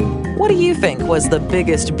 What do you think was the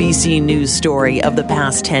biggest BC news story of the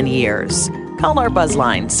past 10 years? Call our buzz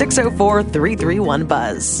line,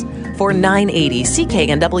 604-331-BUZZ. For 980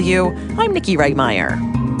 CKNW, I'm Nikki Reitmeyer.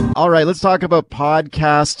 All right, let's talk about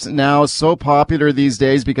podcasts now. So popular these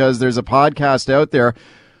days because there's a podcast out there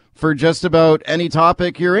for just about any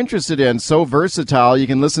topic you're interested in. So versatile, you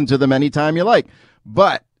can listen to them anytime you like.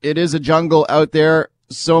 But it is a jungle out there.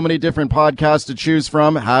 So many different podcasts to choose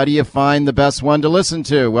from. How do you find the best one to listen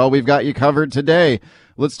to? Well, we've got you covered today.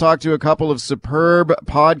 Let's talk to a couple of superb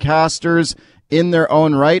podcasters in their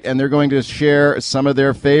own right, and they're going to share some of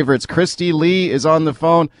their favorites. Christy Lee is on the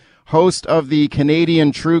phone, host of the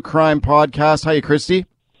Canadian True Crime Podcast. Hi, Christy.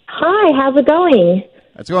 Hi, how's it going?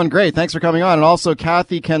 It's going great. Thanks for coming on. And also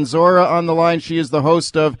Kathy Kenzora on the line. She is the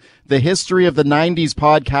host of the History of the 90s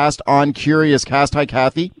podcast on Curious Cast. Hi,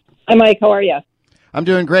 Kathy. Hi, Mike. How are you? I'm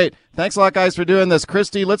doing great. Thanks a lot, guys, for doing this.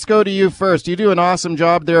 Christy, let's go to you first. You do an awesome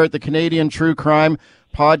job there at the Canadian True Crime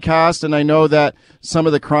Podcast, and I know that some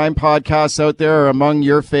of the crime podcasts out there are among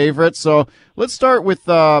your favorites. So let's start with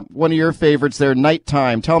one of your favorites there,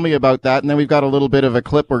 Nighttime. Tell me about that, and then we've got a little bit of a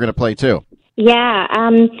clip we're going to play too. Yeah,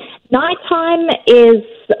 Nighttime was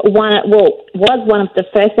one of the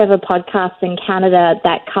first ever podcasts in Canada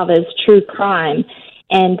that covers true crime.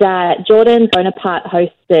 And Jordan Bonaparte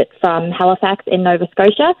hosts it from Halifax in Nova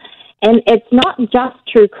Scotia. And it's not just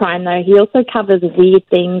true crime, though. He also covers weird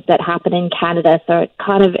things that happen in Canada. So it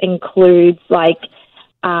kind of includes, like,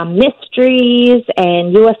 mysteries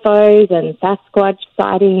and UFOs and Sasquatch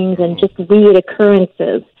sightings and just weird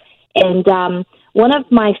occurrences. And one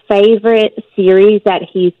of my favorite series that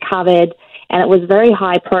he's covered, and it was very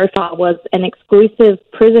high profile, was an exclusive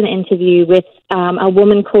prison interview with a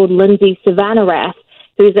woman called Lindsay Savannarath,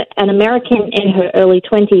 who's an American in her early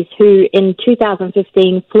 20s who in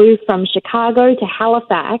 2015 flew from Chicago to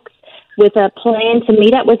Halifax with a plan to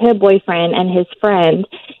meet up with her boyfriend and his friend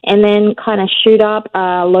and then kind of shoot up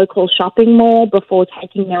a local shopping mall before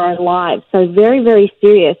taking their own lives. So very, very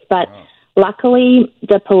serious. But luckily,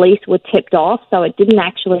 the police were tipped off, so it didn't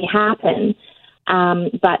actually happen.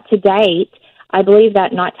 But to date, I believe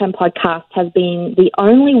that Nighttime Podcast has been the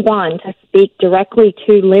only one to speak directly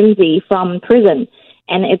to Lindsay from prison.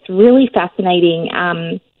 And it's really fascinating.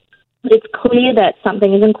 It's clear that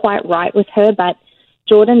something isn't quite right with her, but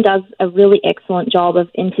Jordan does a really excellent job of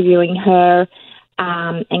interviewing her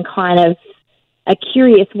in kind of a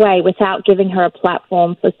curious way without giving her a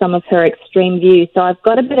platform for some of her extreme views. So I've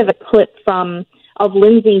got a bit of a clip of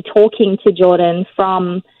Lindsay talking to Jordan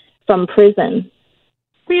from prison.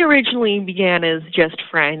 We originally began as just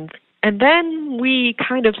friends, and then we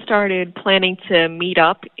kind of started planning to meet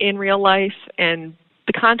up in real life, and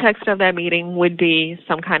the context of that meeting would be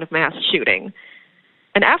some kind of mass shooting.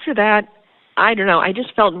 And after that, I don't know, I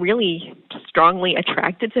just felt really strongly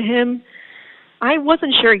attracted to him. I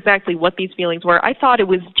wasn't sure exactly what these feelings were. I thought it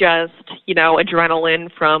was just, adrenaline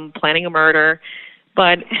from planning a murder,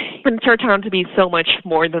 but it turned out to be so much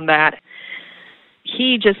more than that.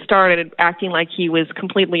 He just started acting like he was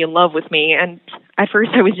completely in love with me, and at first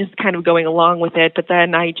I was just kind of going along with it, but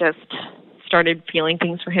then I just started feeling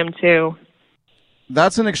things for him too.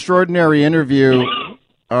 That's an extraordinary interview,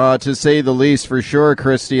 to say the least, for sure,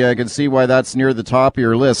 Christy. I can see why that's near the top of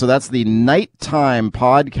your list. So that's the Nighttime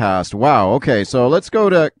Podcast. Wow. Okay, so let's go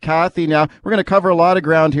to Kathy now. We're going to cover a lot of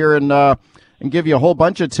ground here in and give you a whole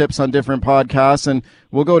bunch of tips on different podcasts. And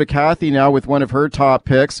we'll go to Kathy now with one of her top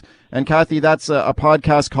picks. And Kathy, that's a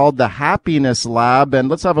podcast called The Happiness Lab. And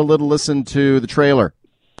let's have a little listen to the trailer.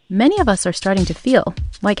 Many of us are starting to feel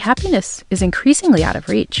like happiness is increasingly out of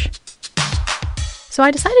reach. So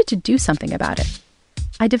I decided to do something about it.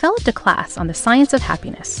 I developed a class on the science of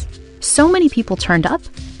happiness. So many people turned up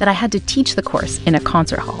that I had to teach the course in a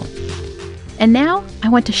concert hall. And now I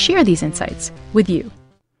want to share these insights with you.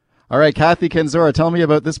 All right, Kathy Kenzora, tell me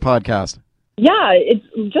about this podcast. Yeah, it's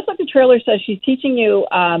just like the trailer says. She's teaching you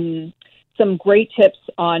some great tips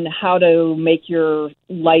on how to make your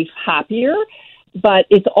life happier, but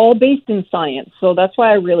it's all based in science. So that's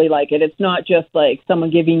why I really like it. It's not just like someone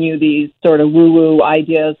giving you these sort of woo-woo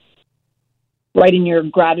ideas. Write in your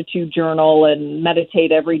gratitude journal and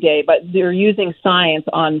meditate every day, but they're using science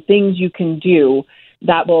on things you can do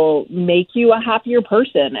that will make you a happier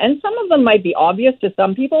person. And some of them might be obvious to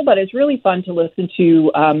some people, but it's really fun to listen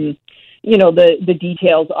to, the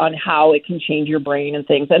details on how it can change your brain and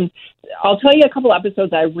things. And I'll tell you a couple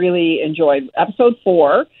episodes I really enjoyed. Episode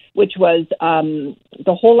 4, which was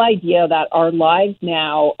the whole idea that our lives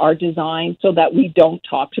now are designed so that we don't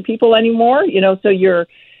talk to people anymore. So you're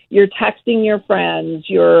texting your friends,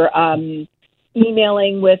 you're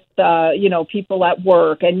emailing with, people at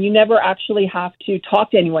work, and you never actually have to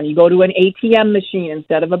talk to anyone. You go to an ATM machine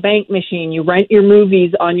instead of a bank machine. You rent your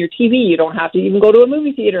movies on your TV. You don't have to even go to a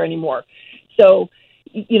movie theater anymore. So,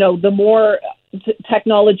 the more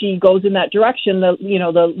technology goes in that direction,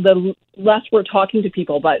 the less we're talking to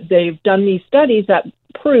people. But they've done these studies that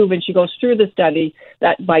prove, and she goes through the study,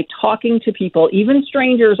 that by talking to people, even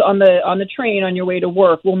strangers on the train on your way to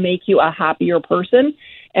work, will make you a happier person.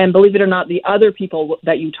 And believe it or not, the other people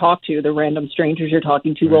that you talk to, the random strangers you're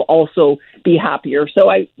talking to, will also be happier. So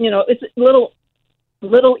it's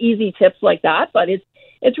little easy tips like that, but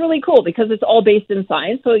it's really cool because it's all based in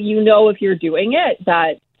science. So if you're doing it,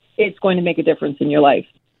 that it's going to make a difference in your life.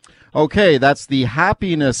 Okay, that's the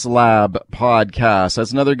Happiness Lab podcast.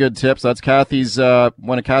 That's another good tip. So that's Kathy's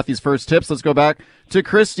one of Kathy's first tips. Let's go back to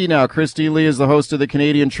Christy now. Christy Lee is the host of the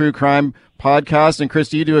Canadian True Crime podcast. And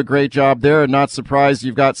Christy, you do a great job there. And not surprised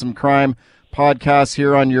you've got some crime podcasts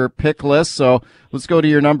here on your pick list. So let's go to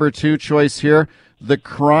your number 2 choice here, The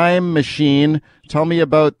Crime Machine. Tell me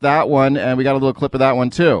about that one. And we got a little clip of that one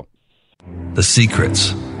too. The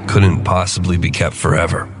secrets couldn't possibly be kept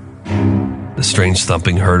forever. The strange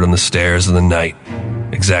thumping heard on the stairs in the night,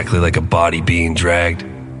 exactly like a body being dragged.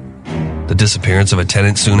 The disappearance of a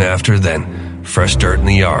tenant soon after, then fresh dirt in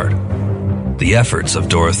the yard. The efforts of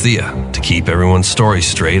Dorothea to keep everyone's story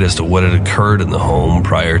straight as to what had occurred in the home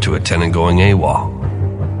prior to a tenant going AWOL.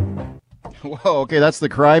 Whoa, okay, that's The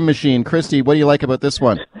Crime Machine. Christy, what do you like about this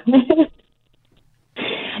one?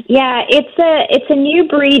 Yeah, it's a new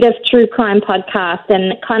breed of true crime podcast,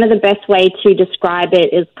 and kind of the best way to describe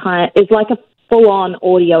it is like a full-on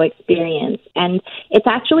audio experience. And it's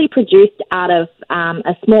actually produced out of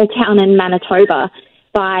a small town in Manitoba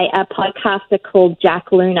by a podcaster called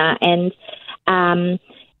Jack Luna, and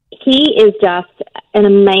he is just an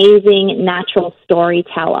amazing natural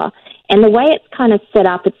storyteller. And the way it's kind of set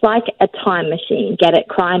up, it's like a time machine, get it,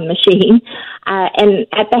 crime machine. And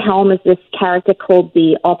at the helm is this character called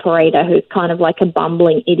the operator, who's kind of like a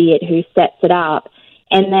bumbling idiot who sets it up.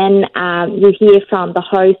 And then you hear from the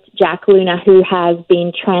host, Jack Luna, who has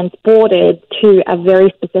been transported to a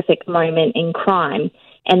very specific moment in crime,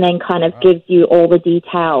 and then kind of gives you all the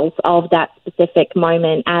details of that specific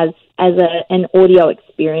moment as an audio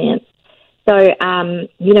experience. So,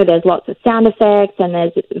 there's lots of sound effects, and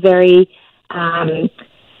there's very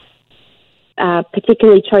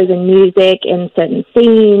particularly chosen music in certain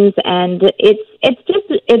scenes, and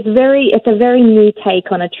it's a very new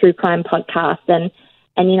take on a true crime podcast, and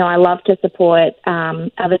I love to support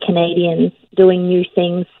other Canadians doing new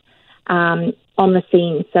things on the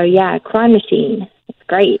scene. So yeah, Crime Machine. It's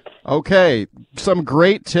great. Okay, some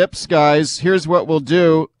great tips, guys. Here's what we'll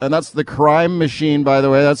do, and that's The Crime Machine, by the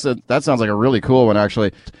way. That sounds like a really cool one,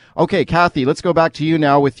 actually. Okay, Kathy, let's go back to you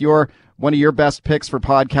now with one of your best picks for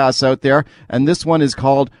podcasts out there, and this one is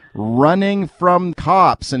called Running from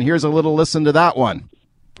Cops, and here's a little listen to that one.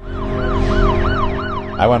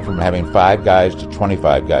 I went from having 5 guys to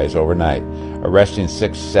 25 guys overnight, arresting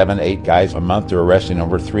 6, 7, 8 guys a month to arresting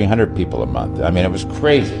over 300 people a month. I mean, it was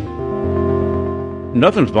crazy.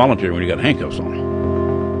 Nothing's voluntary when you got handcuffs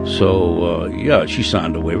on. So, she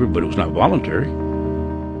signed a waiver, but it was not voluntary.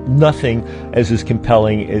 Nothing is as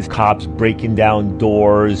compelling as cops breaking down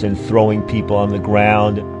doors and throwing people on the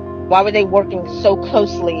ground. Why were they working so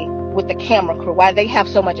closely with the camera crew? Why do they have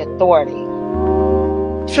so much authority?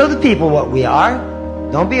 Show the people what we are.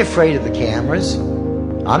 Don't be afraid of the cameras.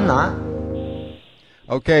 I'm not.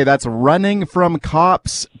 Okay, that's Running from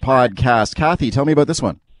Cops podcast. Kathy, tell me about this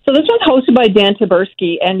one. So this one's hosted by Dan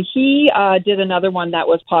Taberski, and he did another one that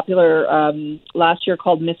was popular last year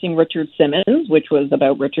called Missing Richard Simmons, which was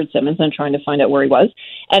about Richard Simmons and trying to find out where he was.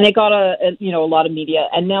 And it got a lot of media.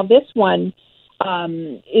 And now this one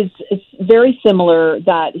is very similar.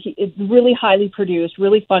 It's really highly produced,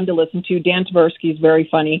 really fun to listen to. Dan Taberski is very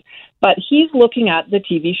funny, but he's looking at the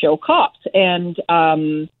TV show Cops,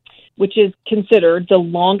 and which is considered the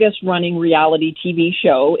longest-running reality TV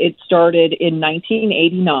show. It started in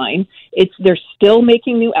 1989. They're still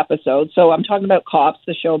making new episodes. So I'm talking about Cops,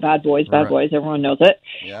 the show Bad Boys, everyone knows it.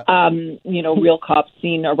 Yeah. Real cops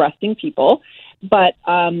seen arresting people. But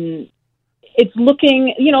it's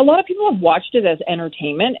looking, a lot of people have watched it as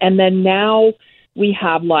entertainment, and then now we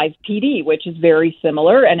have Live PD, which is very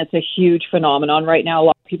similar, and it's a huge phenomenon right now. A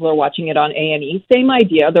lot of people are watching it on A&E. Same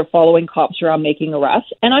idea. They're following cops around making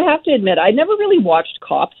arrests. And I have to admit, I never really watched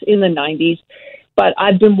Cops in the 90s, but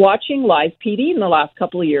I've been watching Live PD in the last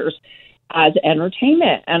couple of years as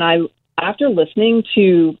entertainment. And after listening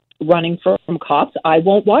to Running from Cops, I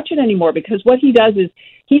won't watch it anymore, because what he does is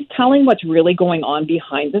he's telling what's really going on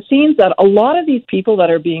behind the scenes, that a lot of these people that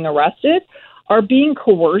are being arrested are being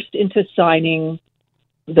coerced into signing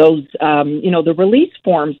those, the release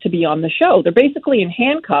forms to be on the show. They're basically in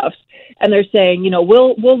handcuffs, and they're saying,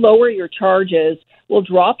 we'll lower your charges, we'll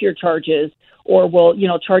drop your charges, or we'll,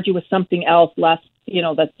 charge you with something else less,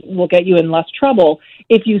 that will get you in less trouble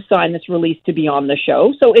if you sign this release to be on the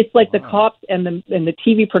show. So it's like the cops and the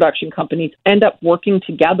TV production companies end up working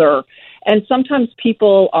together. And sometimes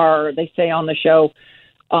people they say on the show,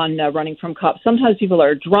 on Running from Cops, sometimes people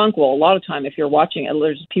are drunk. Well, a lot of time, if you're watching it,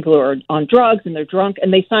 there's people who are on drugs and they're drunk,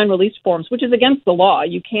 and they sign release forms, which is against the law.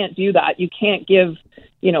 You can't do that. You can't give,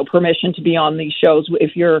 permission to be on these shows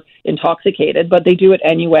if you're intoxicated, but they do it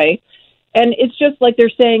anyway. And it's just like they're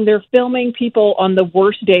saying they're filming people on the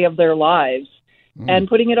worst day of their lives and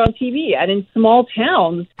putting it on TV. And in small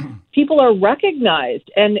towns, people are recognized,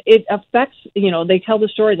 and it affects, they tell the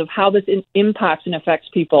stories of how this impacts and affects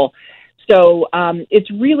people. So it's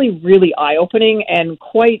really, really eye-opening and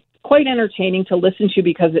quite entertaining to listen to,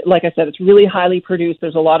 because, like I said, it's really highly produced.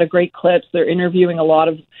 There's a lot of great clips. They're interviewing a lot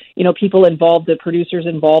of, people involved, the producers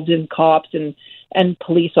involved in Cops and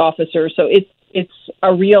police officers. So it's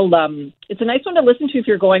a real, it's a nice one to listen to if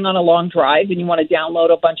you're going on a long drive and you want to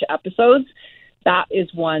download a bunch of episodes. That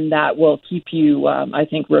is one that will keep you, I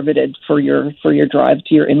think, riveted for your drive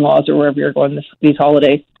to your in-laws or wherever you're going these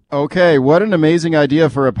holidays. Okay, what an amazing idea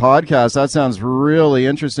for a podcast. That sounds really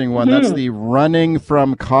interesting one. That's the Running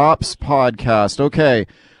from Cops podcast. Okay,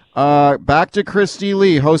 back to Christy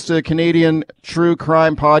Lee, host of a Canadian true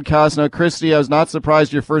crime podcast. Now, Christy, I was not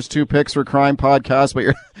surprised your first two picks were crime podcasts,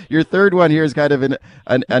 but your third one here is kind of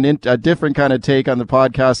a different kind of take on the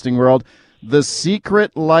podcasting world. The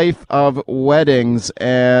Secret Life of Weddings,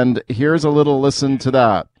 and here's a little listen to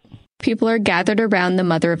that. People are gathered around the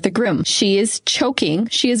mother of the groom. She is choking.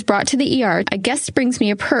 She is brought to the ER. A guest brings me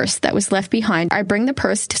a purse that was left behind. I bring the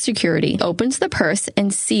purse to security, opens the purse,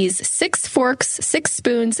 and sees 6 forks, 6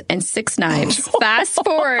 spoons, and 6 knives. Fast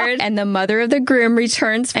forward, and the mother of the groom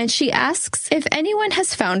returns, and she asks if anyone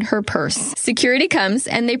has found her purse. Security comes,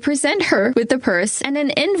 and they present her with the purse and an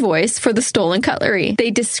invoice for the stolen cutlery. They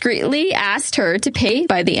discreetly asked her to pay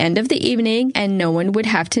by the end of the evening, and no one would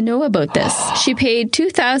have to know about this. She paid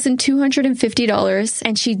 $2,250,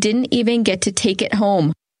 and she didn't even get to take it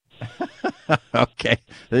home. Okay.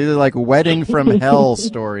 These are like wedding from hell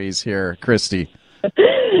stories here, Christy.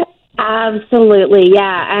 Absolutely,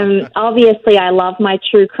 yeah. Obviously, I love my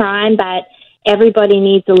true crime, but everybody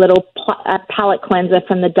needs a little palate cleanser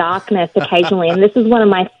from the darkness occasionally, and this is one of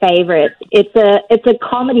my favorites. It's a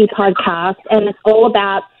comedy podcast, and it's all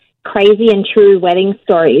about crazy and true wedding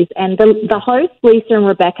stories. And the hosts, Lisa and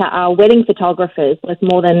Rebecca, are wedding photographers with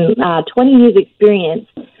more than 20 years experience,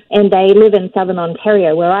 and they live in southern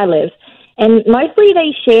Ontario, where I live. And mostly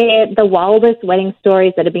they share the wildest wedding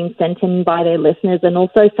stories that have been sent in by their listeners, and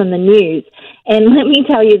also from the news. And let me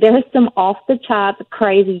tell you, there is some off-the-charts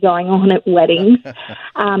crazy going on at weddings.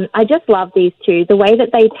 I just love these two. The way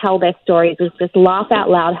that they tell their stories is just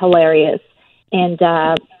laugh-out-loud hilarious. And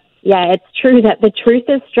yeah, it's true that the truth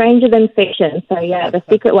is stranger than fiction. So, yeah, The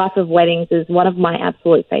Secret Life of Weddings is one of my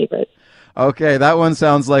absolute favorites. Okay, that one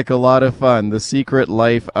sounds like a lot of fun. The Secret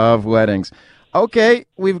Life of Weddings. Okay,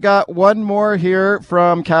 we've got one more here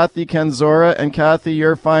from Kathy Kenzora. And, Kathy,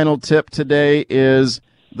 your final tip today is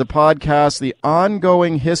the podcast, The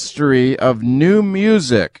Ongoing History of New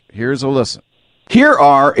Music. Here's a listen. Here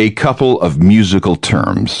are a couple of musical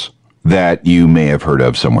terms. that you may have heard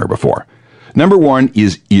of somewhere before. Number one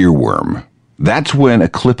is earworm. That's when a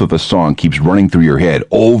clip of a song keeps running through your head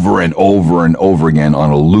over and over and over again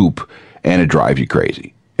on a loop, and it drives you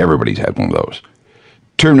crazy. Everybody's had one of those.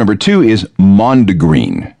 Term number two is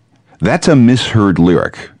mondegreen. That's a misheard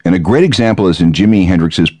lyric, and a great example is in Jimi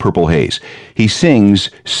Hendrix's Purple Haze. He sings,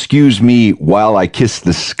 "Excuse me while I kiss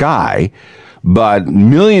the sky," but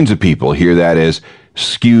millions of people hear that as,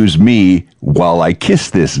 "Excuse me while I kiss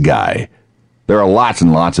this guy." There are lots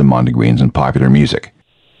and lots of mondegreens in popular music.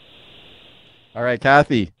 All right,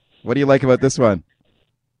 Kathy, what do you like about this one?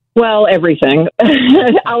 Well, everything.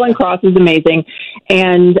 Alan Cross is amazing.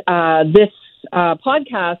 And this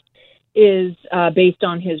podcast is based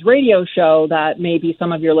on his radio show that maybe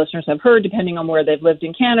some of your listeners have heard, depending on where they've lived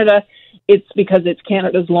in Canada. It's because it's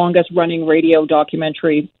Canada's longest running radio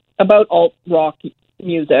documentary about alt rock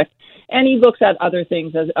music. And he looks at other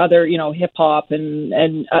things as other, hip hop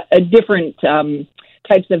and different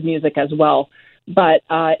types of music as well. But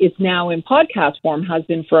it's now in podcast form, has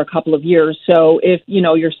been for a couple of years. So if,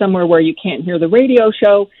 you're somewhere where you can't hear the radio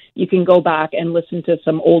show, you can go back and listen to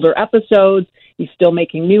some older episodes. He's still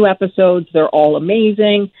making new episodes. They're all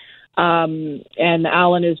amazing. And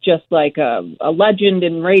Alan is just like a legend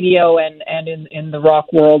in radio and in the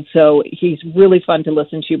rock world. So he's really fun to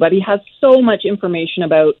listen to. But he has so much information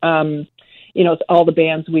about, all the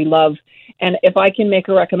bands we love. And if I can make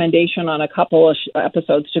a recommendation on a couple of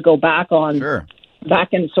episodes to go back on, sure.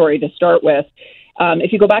 To start with,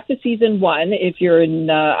 if you go back to season 1, if you're in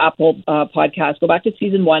Apple Podcast, go back to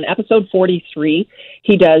season 1, episode 43.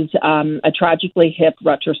 He does a Tragically Hip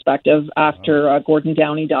retrospective after Gordon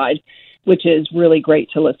Downey died, which is really great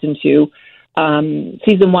to listen to.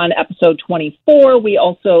 Season 1, episode 24, we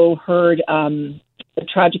also heard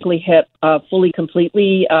Tragically Hip Fully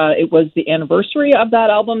Completely. It was the anniversary of that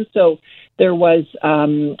album, so there was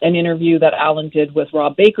an interview that Alan did with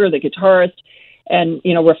Rob Baker, the guitarist, and,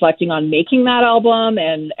 reflecting on making that album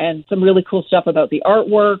and some really cool stuff about the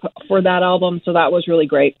artwork for that album. So that was really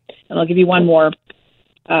great. And I'll give you one more.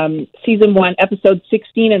 Season 1, episode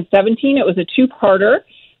 16 and 17, it was a two-parter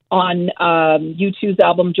on U2's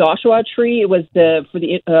album Joshua Tree. It was for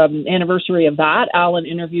the anniversary of that. Alan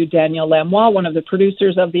interviewed Daniel Lanois, one of the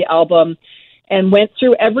producers of the album, and went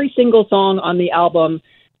through every single song on the album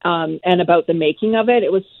and about the making of it.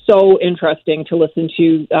 It was so interesting to listen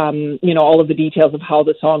to, all of the details of how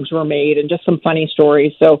the songs were made and just some funny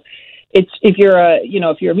stories. So if you're a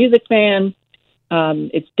music fan,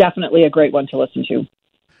 it's definitely a great one to listen to.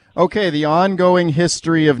 Okay, the ongoing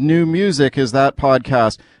history of new music is that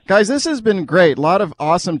podcast. Guys, this has been great. A lot of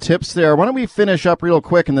awesome tips there. Why don't we finish up real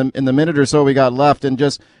quick in the minute or so we got left and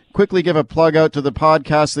just quickly give a plug out to the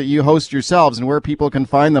podcasts that you host yourselves and where people can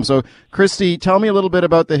find them. So, Christy, tell me a little bit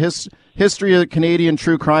about the history of the Canadian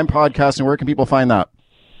True Crime Podcast and where can people find that?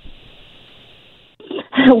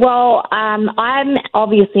 Well, I'm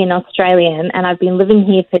obviously an Australian, and I've been living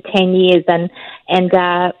here for 10 years, and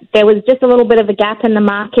there was just a little bit of a gap in the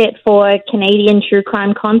market for Canadian true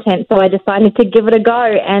crime content, so I decided to give it a go,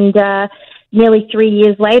 and nearly 3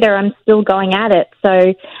 years later, I'm still going at it.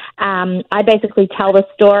 So I basically tell the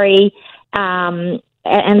story, and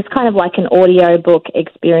it's kind of like an audio book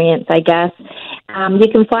experience, I guess. You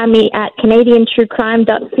can find me at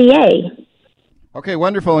canadiantruecrime.ca. Okay,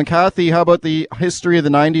 wonderful. And Kathy, how about the History of the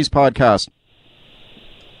 90s podcast?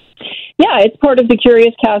 Yeah, it's part of the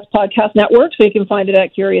Curious Cast podcast network, so you can find it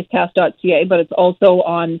at curiouscast.ca, but it's also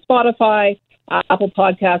on Spotify, Apple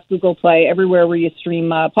Podcasts, Google Play, everywhere where you stream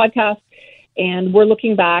podcasts. And we're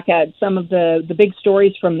looking back at some of the big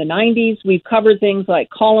stories from the 90s. We've covered things like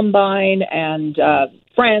Columbine and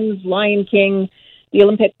Friends, Lion King, the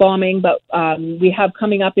Olympic bombing, but we have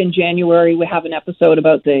coming up in January, we have an episode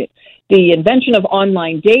about the invention of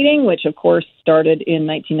online dating, which of course started in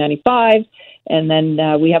 1995. And then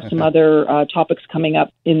we have some other topics coming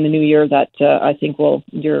up in the new year that I think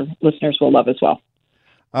your listeners will love as well.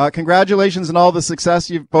 Congratulations on all the success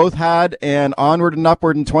you've both had, and onward and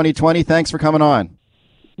upward in 2020. Thanks for coming on.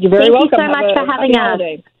 You're very welcome. Thank you so much for having us.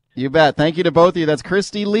 You bet. Thank you to both of you. That's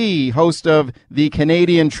Christy Lee, host of the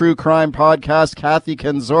Canadian True Crime Podcast, Kathy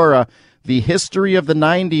Kenzora, the History of the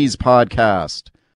 90s podcast.